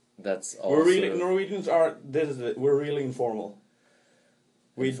 That's also... Norwegians are. We're really informal.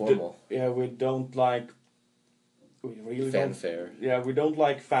 Informal. We don't like. We really fanfare. We don't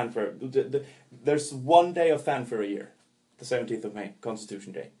like fanfare. There's one day of fanfare a year. The 17th of May,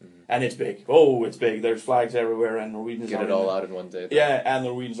 Constitution Day. And it's big. Oh, it's big. There's flags everywhere and Norwegians get it all out in one day. Though. Yeah, and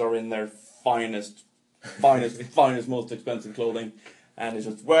Norwegians are in their finest, most expensive clothing. And it's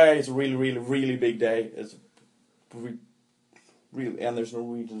just, it's a really, really, really big day. It's really, and there's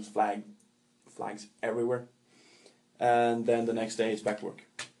Norwegians flags everywhere. And then the next day it's back to work.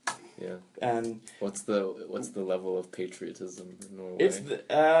 Yeah. And what's the level of patriotism in Norway? It's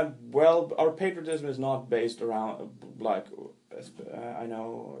our patriotism is not based around I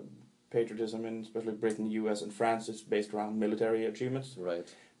know patriotism in especially Britain, US, and France is based around military achievements. Right.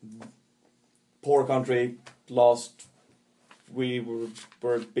 Poor country, lost. We were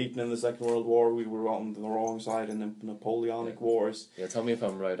beaten in the Second World War. We were on the wrong side in the Napoleonic Wars. Yeah, tell me if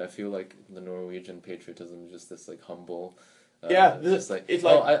I'm right. I feel like the Norwegian patriotism is just this humble.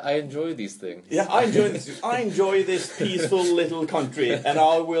 I enjoy these things. Yeah, I enjoy this. I enjoy this peaceful little country, and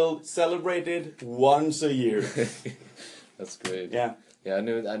I will celebrate it once a year. That's great. Yeah. Yeah, I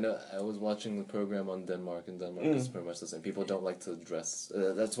know. I was watching the program on Denmark, and Denmark is pretty much the same. People don't like to dress.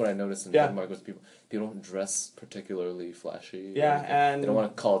 That's what I noticed in Denmark was people don't dress particularly flashy. Yeah, and they don't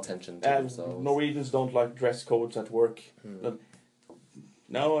want to call attention to themselves. Norwegians don't like dress codes at work.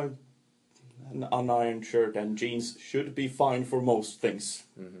 No, an unironed shirt and jeans should be fine for most things.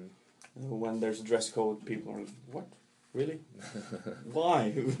 When there's a dress code, people are like, what? Really?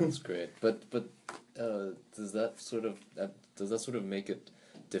 Why? That's great. But does that sort of make it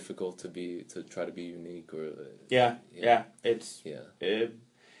difficult to try to be unique or yeah. It's yeah.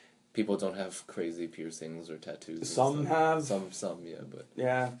 People don't have crazy piercings or tattoos. And some stuff. have Some yeah,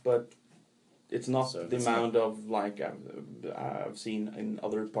 but but it's not So the it's amount of like I've seen in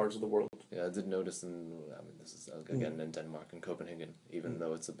other parts of the world. yeah, I did notice this is again in Denmark in Copenhagen, even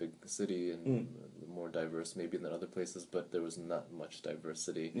though it's a big city and more diverse maybe than other places, but there was not much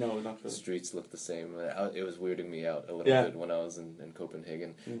diversity. No, not The really. streets looked the same. It was weirding me out a little Yeah. bit when I was in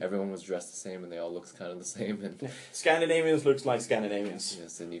Copenhagen. Everyone was dressed the same and they all looked kind of the same. And Scandinavians looks like Scandinavians.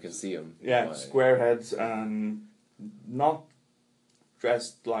 yes, and you can see them. Yeah, square heads and not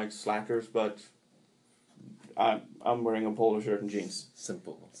dressed like slackers, but I'm wearing a polo shirt and jeans.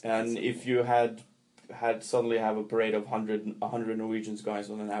 Simple. And simple. if you had suddenly have a parade of 100 Norwegian guys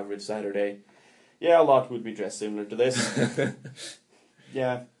on an average Saturday, yeah, a lot would be dressed similar to this.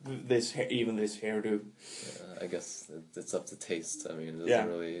 Yeah, this hairdo. I guess it's up to taste. I mean, it doesn't Yeah.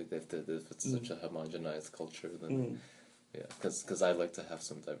 really if it's such a homogenized culture, then yeah, because I like to have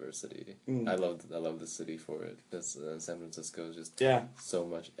some diversity. I love the city for it. Because San Francisco is just Yeah. so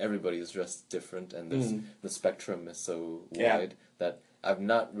much. Everybody is dressed different, and the spectrum is so Yeah. wide that I'm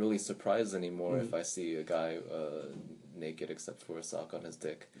not really surprised anymore if I see a guy naked except for a sock on his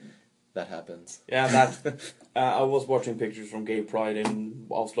dick. That happens. Yeah, that I was watching pictures from Gay Pride in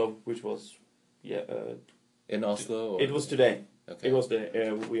Oslo, which was In Oslo? Or? it was today. Okay. It was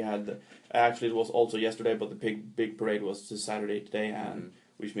we had actually it was also yesterday, but the big parade was this Saturday today, and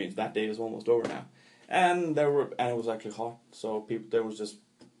which means that day is almost over now. And it was actually hot, so there was just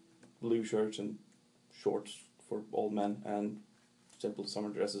blue shirts and shorts for all men and simple summer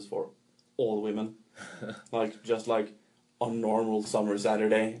dresses for all women, just like on normal summer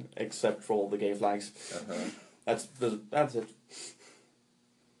Saturday, except for all the gay flags. That's it.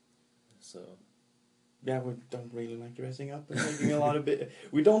 So. Yeah, we don't really like dressing up and making a lot of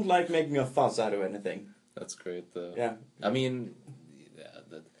we don't like making a fuss out of anything. That's great, though. Yeah. I mean,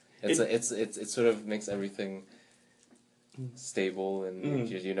 yeah, it sort of makes everything stable, and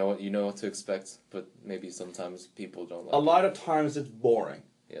you know what to expect. But maybe sometimes people don't like. A lot of times it's boring.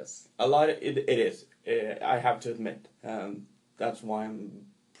 Yes. A lot of it is. I have to admit. That's why I'm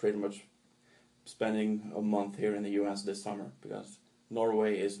pretty much spending a month here in the U.S. this summer, because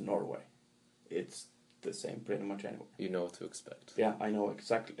Norway is Norway. It's the same pretty much anywhere. You know what to expect. Yeah, I know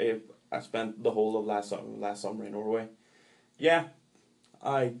exactly. I spent the whole of last summer in Norway. Yeah,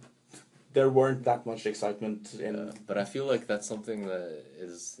 there weren't that much excitement in. Yeah, but I feel like that's something that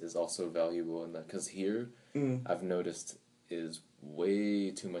is also valuable in that, because here I've noticed is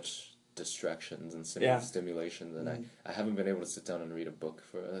way too much distractions and stimulation, and I haven't been able to sit down and read a book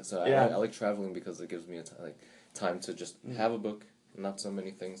for. So I like traveling because it gives me time to just have a book. Not so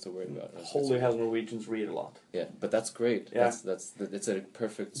many things to worry about. Holy hell, Norwegians read a lot. Yeah, but that's great. Yeah. It's a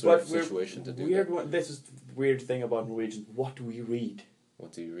perfect sort of situation to do that. This is the weird thing about Norwegians. What do we read?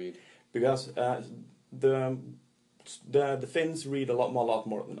 What do you read? Because the Finns read a lot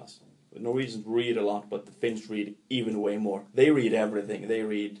more than us. The Norwegians read a lot, but the Finns read even way more. They read everything. They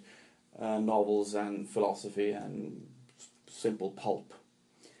read novels and philosophy and simple pulp.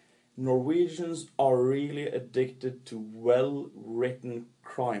 Norwegians are really addicted to well-written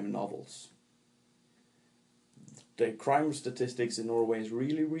crime novels. The crime statistics in Norway is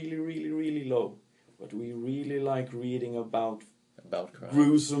really, really, really, really low. But we really like reading about crime.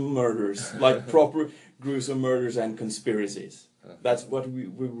 Gruesome murders, like proper gruesome murders and conspiracies. That's what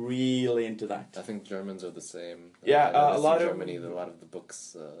we're really into that. I think Germans are the same. Yeah, a lot in of Germany, a lot of the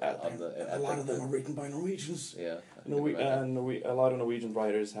books a lot of them are written by Norwegians. Yeah, a lot of Norwegian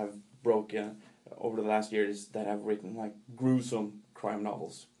writers have over the last years that have written like gruesome crime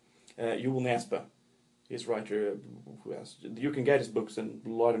novels. Joel Nesbø, his writer, you can get his books in a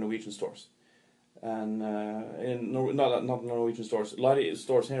lot of Norwegian stores, and not Norwegian stores. A lot of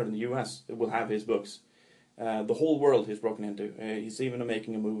stores here in the U.S. will have his books. The whole world he's broken into. He's even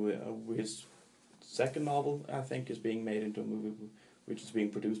making a movie. His second novel, I think, is being made into a movie, which is being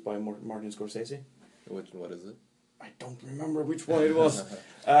produced by Martin Scorsese. What is it? I don't remember which one it was.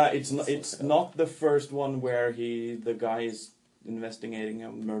 It's not the first one where the guy is investigating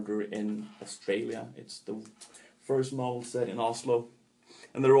a murder in Australia. It's the first novel set in Oslo,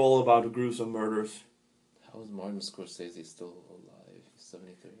 and they're all about gruesome murders. How is Martin Scorsese still alive? He's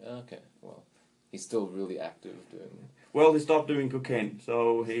 73. Okay, well, he's still really active doing. Well, he stopped doing cocaine,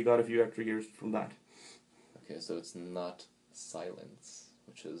 so he got a few extra years from that. Okay, so it's not Silence,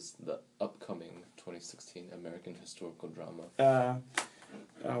 which is the upcoming 2016 American historical drama.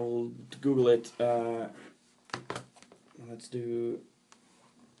 I will Google it. Let's do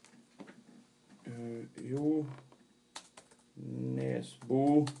Jo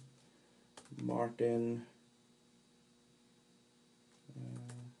Nesbo, Martin.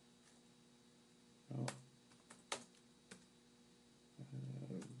 Oh.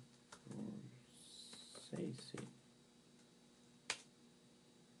 Scorsese.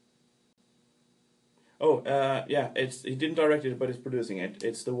 Oh, yeah, he didn't direct it, but he's producing it.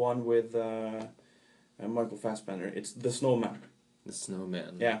 It's the one with Michael Fassbender. It's The Snowman. The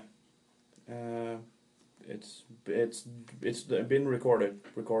Snowman. Yeah. It's been recorded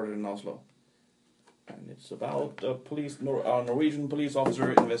in Oslo, and it's about a Norwegian police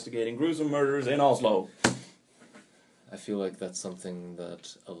officer investigating gruesome murders in Oslo. I feel like that's something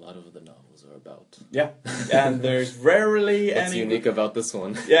that a lot of the novels are about. Yeah, and there's rarely What's any. unique about this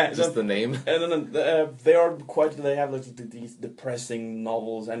one? Yeah, Just the name. And then they have like these depressing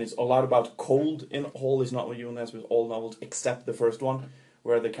novels, and it's a lot about cold. In Hall is not what you with all novels except the first one,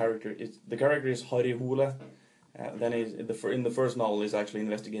 where the character is Harry Hole. Then in the first novel is actually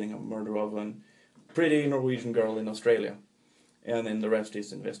investigating a murder of a pretty Norwegian girl in Australia, and then the rest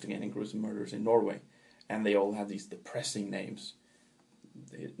is investigating gruesome murders in Norway, and they all have these depressing names.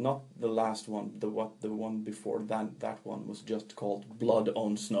 Not the last one. The one before that one was just called Blood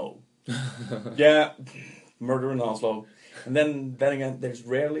on Snow. Yeah, murder in Oslo, and then again, there's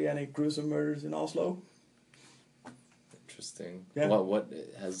rarely any gruesome murders in Oslo. Interesting. Yeah. What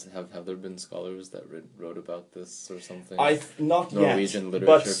have there been scholars that wrote about this or something? Not Norwegian yet, literature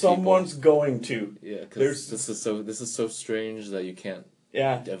but someone's going to. Yeah, because this is so strange that you can't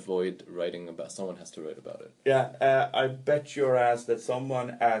avoid writing about. Someone has to write about it. Yeah, I bet your ass that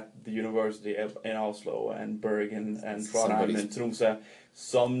someone at the university in Oslo and Bergen and Trondheim and Tromsø,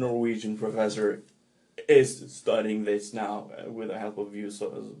 some Norwegian professor is studying this now with the help of you,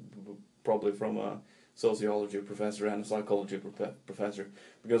 so probably from a sociology professor and a psychology professor.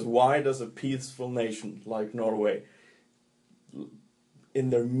 Because why does a peaceful nation like Norway in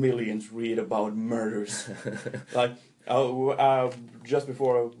their millions read about murders? Like, just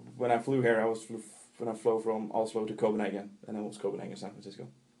before when I flew here, when I flew from Oslo to Copenhagen, and then it was Copenhagen, San Francisco,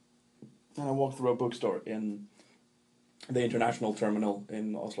 and I walked through a bookstore in the international terminal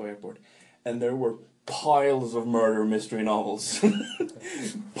in Oslo Airport, and there were piles of murder mystery novels,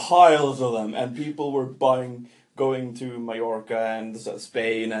 piles of them, and people were going to Mallorca and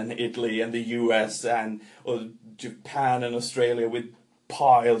Spain and Italy and the US and Japan and Australia with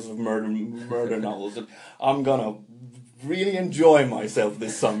piles of murder novels. And I'm gonna really enjoy myself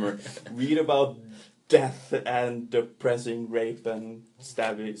this summer. Read about death and depressing rape and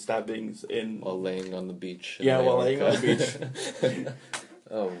stabbings in while laying on the beach. While laying on the beach.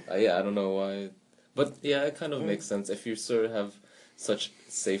 Oh, yeah, I don't know why. But yeah, it kind of makes sense. If you sort of have such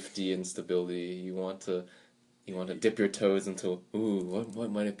safety and stability, you want to dip your toes into, what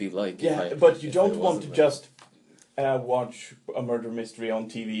might it be like? Yeah, but you don't want to just watch a murder mystery on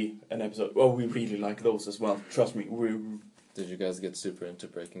TV, an episode. Oh, we really like those as well. Trust me. Did you guys get super into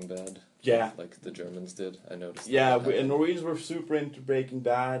Breaking Bad? Yeah. Like the Germans did? I noticed. Yeah, Norwegians were super into Breaking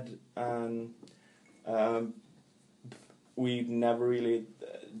Bad, and we never really...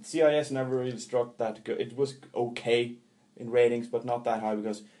 CIS never really struck that good. It was okay in ratings, but not that high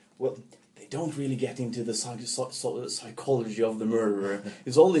because, well, they don't really get into the psychology of the murderer.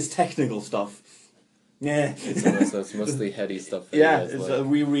 It's all this technical stuff. Yeah. So it's mostly heady stuff. Yeah,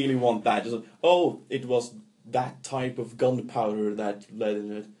 we really want that. It was that type of gunpowder that led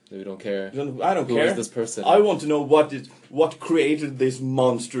in it. We don't care. I don't care. Who is this person? I want to know what created this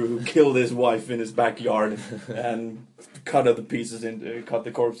monster who killed his wife in his backyard and cut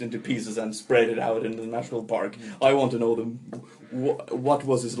the corpse into pieces and spread it out in the national park. I want to know what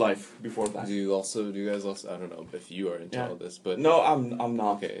was his life before that. Do you guys also? I don't know if you are into all this, but no, I'm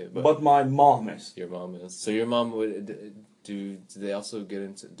not. Okay, but my mom is. Your mom is. So your mom would. Do they also get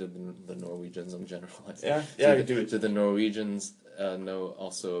into the Norwegians? I'm generalizing. Yeah, do the Norwegians know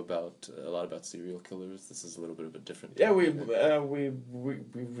also about a lot about serial killers? This is a little bit of a different. Yeah, we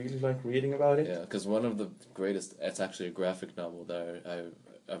really like reading about it. Yeah, because one of the greatest. It's actually a graphic novel that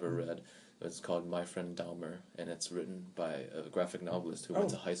I ever read. It's called My Friend Dahmer, and it's written by a graphic novelist who went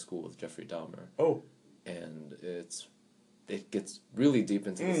to high school with Jeffrey Dahmer. Oh. And it gets really deep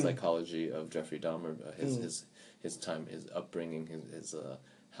into the psychology of Jeffrey Dahmer, his time, his upbringing, his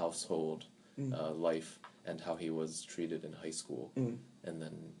household life, and how he was treated in high school. And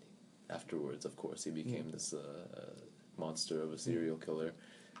then afterwards, of course, he became this monster of a serial killer.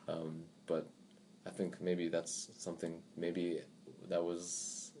 But I think maybe that's something, maybe that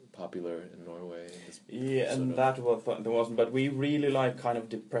was popular in Norway. Yeah, and that was there wasn't. But we really like kind of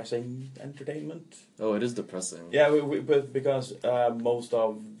depressing entertainment. Oh, it is depressing. Yeah, but because most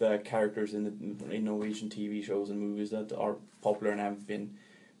of the characters in Norwegian TV shows and movies that are popular and have been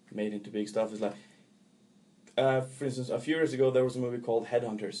made into big stuff is like, for instance, a few years ago there was a movie called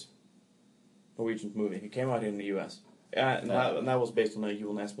Headhunters, Norwegian movie. It came out in the US. And that was based on a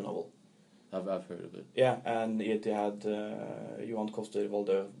Johan Espen novel. I've heard of it. Yeah, and it had Johan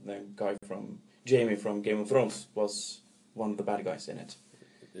Kostervolde, the guy from Jamie from Game of Thrones, was one of the bad guys in it.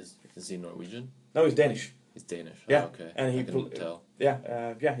 Is he Norwegian? No, he's Danish. He's Danish. Yeah, Oh, okay. and I can tell.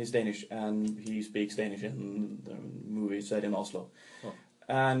 Yeah, he's Danish, and he speaks Danish in the movie set in Oslo. Oh.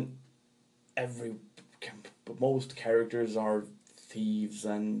 And most characters are thieves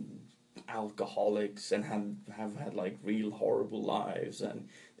and alcoholics and have had like real horrible lives, and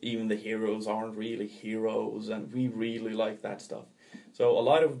even the heroes aren't really heroes, and we really like that stuff. So a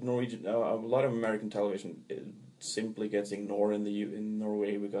lot of American television simply gets ignored in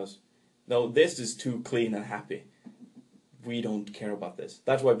Norway because no, this is too clean and happy. We don't care about this.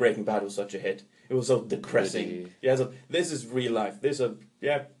 That's why Breaking Bad was such a hit. It was so depressing. Really? Yeah, so this is real life. This is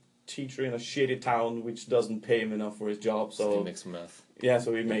a teacher in a shitty town which doesn't pay him enough for his job, so he makes meth. Yeah,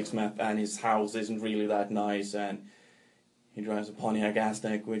 so he makes meth, and his house isn't really that nice, and he drives a Pontiac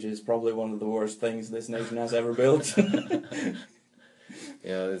Aztek, which is probably one of the worst things this nation has ever built.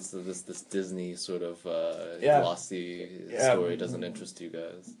 Yeah, it's this Disney sort of Yeah. glossy Yeah. story doesn't interest you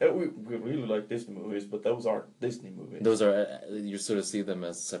guys. We really like Disney movies, but those aren't Disney movies. Those are you sort of see them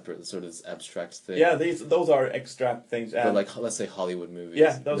as separate, sort of this abstract thing. Yeah, those are extract things. But like let's say Hollywood movies.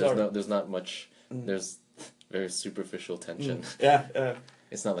 Yeah, those are. There's not much. There's very superficial tension. Yeah.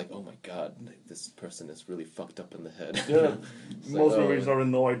 It's not like, oh my god, this person is really fucked up in the head. Yeah. Most like, movies are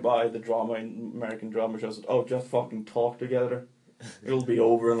annoyed by the drama in American drama shows. Oh, just fucking talk together. It'll be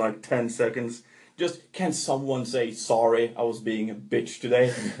over in like 10 seconds. Just, can someone say, sorry, I was being a bitch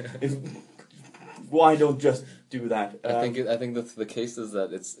today? Why don't just do that? I think the case is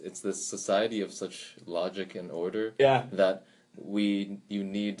that it's this society of such logic and order. Yeah. That you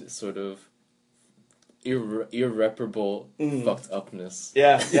need sort of irreparable fucked upness.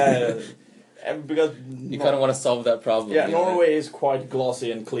 Yeah. Because you kind of want to solve that problem. Yeah, Norway is quite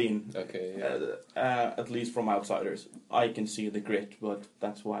glossy and clean. Okay. Yeah. At least from outsiders, I can see the grit, but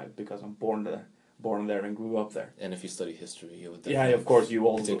that's why, because I'm born there and grew up there. And if you study history, you'll of course you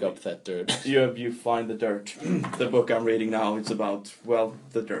also dig up that dirt. You find the dirt. The book I'm reading now, it's about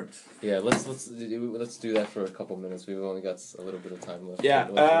the dirt. Yeah, let's do that for a couple minutes. We've only got a little bit of time left. Yeah,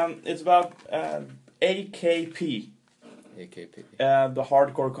 it's about AKP. AKP. The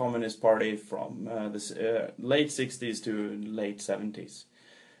hardcore communist party from the late 60s to late 70s.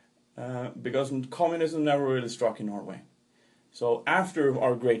 Because communism never really struck in Norway. So after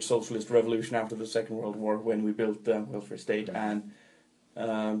our great socialist revolution, after the Second World War, when we built the welfare state, and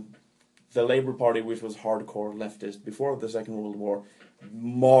the Labour Party, which was hardcore leftist before the Second World War,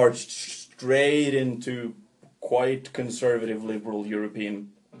 marched straight into quite conservative liberal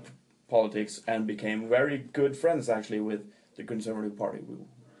European politics and became very good friends actually with the Conservative Party,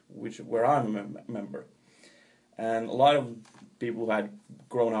 where I'm a member. And a lot of people who had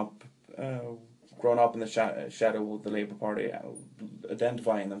grown up in the shadow of the Labour Party,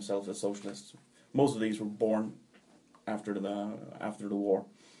 identifying themselves as socialists. Most of these were born after the war.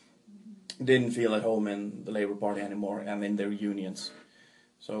 Didn't feel at home in the Labour Party anymore and in their unions.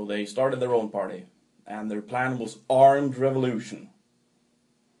 So they started their own party, and their plan was armed revolution.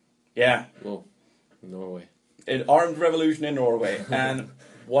 Yeah. Whoa, Norway. An armed revolution in Norway. And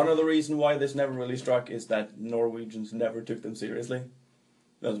one of the reasons why this never really struck is that Norwegians never took them seriously.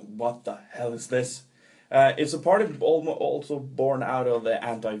 What the hell is this? It's a party also born out of the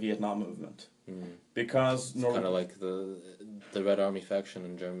anti-Vietnam movement. Because kind of like the Red Army faction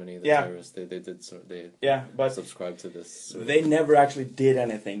in Germany, the terrorists, they subscribed to this. They never actually did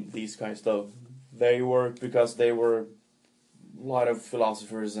anything, these guys, though. Because they were a lot of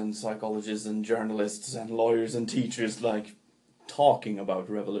philosophers and psychologists and journalists and lawyers and teachers like talking about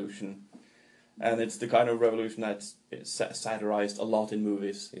revolution, and it's the kind of revolution that's satirized a lot in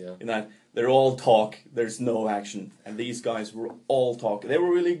movies. Yeah. In that they're all talk, there's no action, and these guys were all talk. They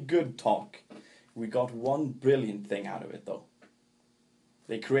were really good talk. We got one brilliant thing out of it though.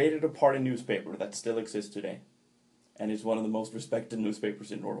 They created a party newspaper that still exists today, and it's one of the most respected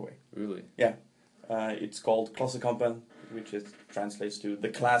newspapers in Norway. Really? Yeah. It's called Klassekampen, which translates to the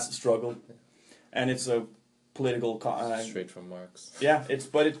class struggle, and it's a political straight from Marx. Yeah,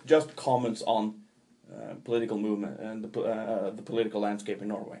 but it just comments on political movement and the political landscape in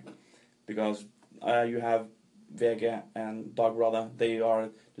Norway, because you have VG and Dagbladet, they are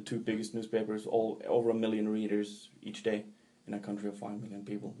the two biggest newspapers, all over 1 million readers each day in a country of 5 million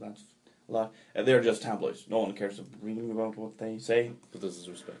people. That's a lot. They're just tabloids. No one cares really about what they say. But this is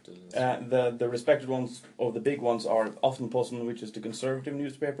respected. The respected ones, or the big ones, are Aftenposten, which is the conservative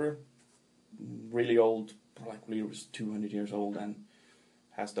newspaper, really old, like really was 200 years old, and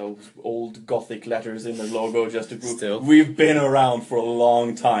has those old Gothic letters in the logo just to prove Still? we've been around for a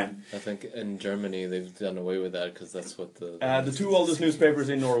long time. I think in Germany they've done away with that because that's what the... The two oldest newspapers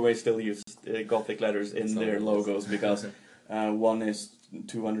in Norway still use Gothic letters in That's their all it is. logos because one is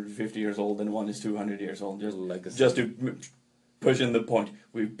 250 years old and one is 200 years old. Legacy. Just to push in the point,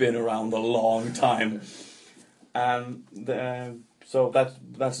 we've been around a long time. So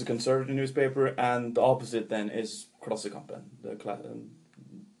that's the conservative newspaper, and the opposite then is Klassekampen, the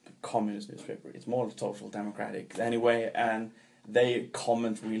communist newspaper. It's more social democratic anyway, and they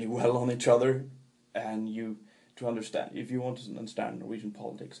comment really well on each other. And to understand, if you want to understand Norwegian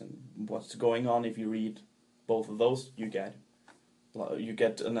politics and what's going on, if you read both of those, you get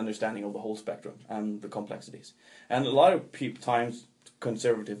an understanding of the whole spectrum and the complexities. And a lot of times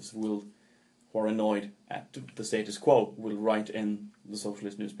conservatives who are annoyed at the status quo will write in the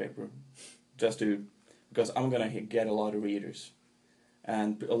socialist newspaper because I'm gonna get a lot of readers.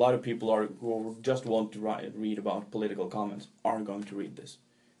 And a lot of people who just want to read about political comments are going to read this.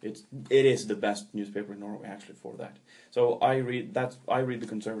 It is the best newspaper in Norway actually for that. So I read the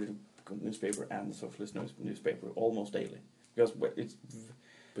conservative newspaper and the socialist newspaper almost daily because it's.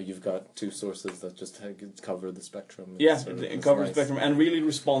 But you've got two sources that just cover the spectrum. Yeah, Sort of, it covers nice. spectrum and really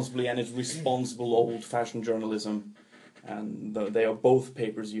responsibly, and it's responsible old-fashioned journalism. And they are both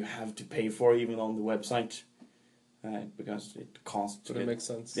papers you have to pay for, even on the website. Because it costs. But it makes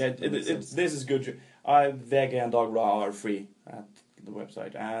sense. Yeah, It makes sense. this is good. VG and Dagbladet are free at the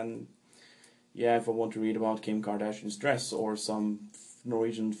website, and yeah, if I want to read about Kim Kardashian's dress or some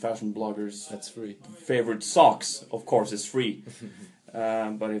Norwegian fashion bloggers' That's free. favorite socks, of course, it's free.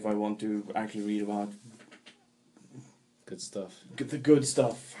 But if I want to actually read about Good stuff. the good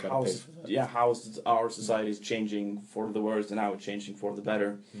stuff, Gotta pay for that. how our society is changing for the worse and how it's changing for the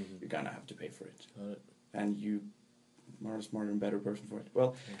better, Mm-hmm. you're gonna have to pay for it. Got it. And you are a smarter and better person for it.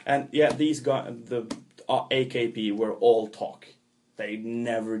 Well, and yeah, these guys, the AKP, were all talk. They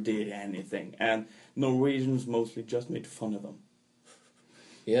never did anything, and Norwegians mostly just made fun of them.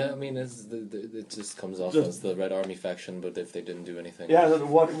 Yeah, I mean, it just comes off Just- as the Red Army faction, but if they didn't do anything... Yeah,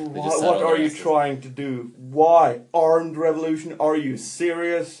 what just sat on are their you asses. trying to do? Why armed revolution? Are you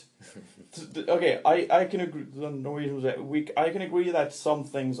serious? Okay, I can agree. The Norwegians, I can agree that some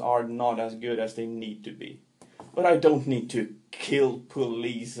things are not as good as they need to be, but I don't need to kill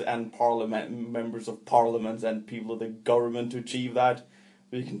police and members of parliament and people of the government to achieve that.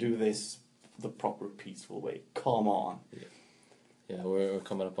 We can do this the proper peaceful way. Come on. Yeah, we're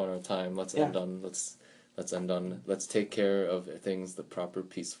coming up on our time. Let's Yeah. end on let's take care of things the proper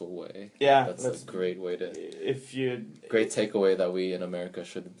peaceful way. Yeah, That's a great way to If you great takeaway that we in America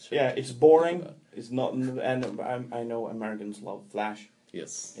should yeah, it's boring. It's not, and I know Americans love Flash.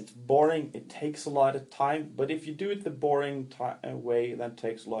 Yes. It's boring. It takes a lot of time. But if you do it the boring way, that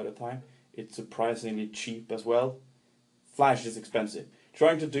takes a lot of time. It's surprisingly cheap as well. Flash is expensive.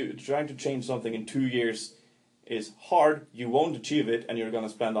 Trying to change something in 2 years is hard. You won't achieve it, and you're gonna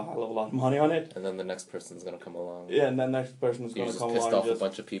spend a hell of a lot of money on it. And then the next person's gonna come along. Yeah, and then next person is You gonna just come pissed along. off and a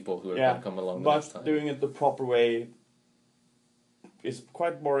bunch of people who are yeah, gonna come along the next but time. doing it the proper way is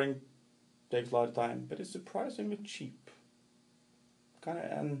quite boring. Takes a lot of time, but it's surprisingly cheap.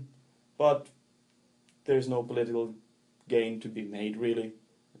 But there's no political gain to be made really.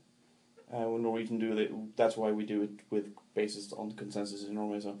 When Norwegian do it, that's why we do it with basis on consensus in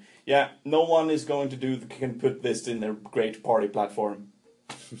Norway. So yeah, no one is going to can put this in their great party platform.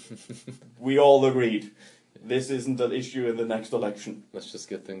 We all agreed. This isn't an issue in the next election. Let's just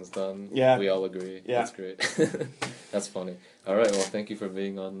get things done. Yeah. We all agree. Yeah. That's great. That's funny. All right. Well, thank you for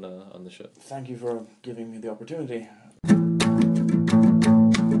being on the show. Thank you for giving me the opportunity.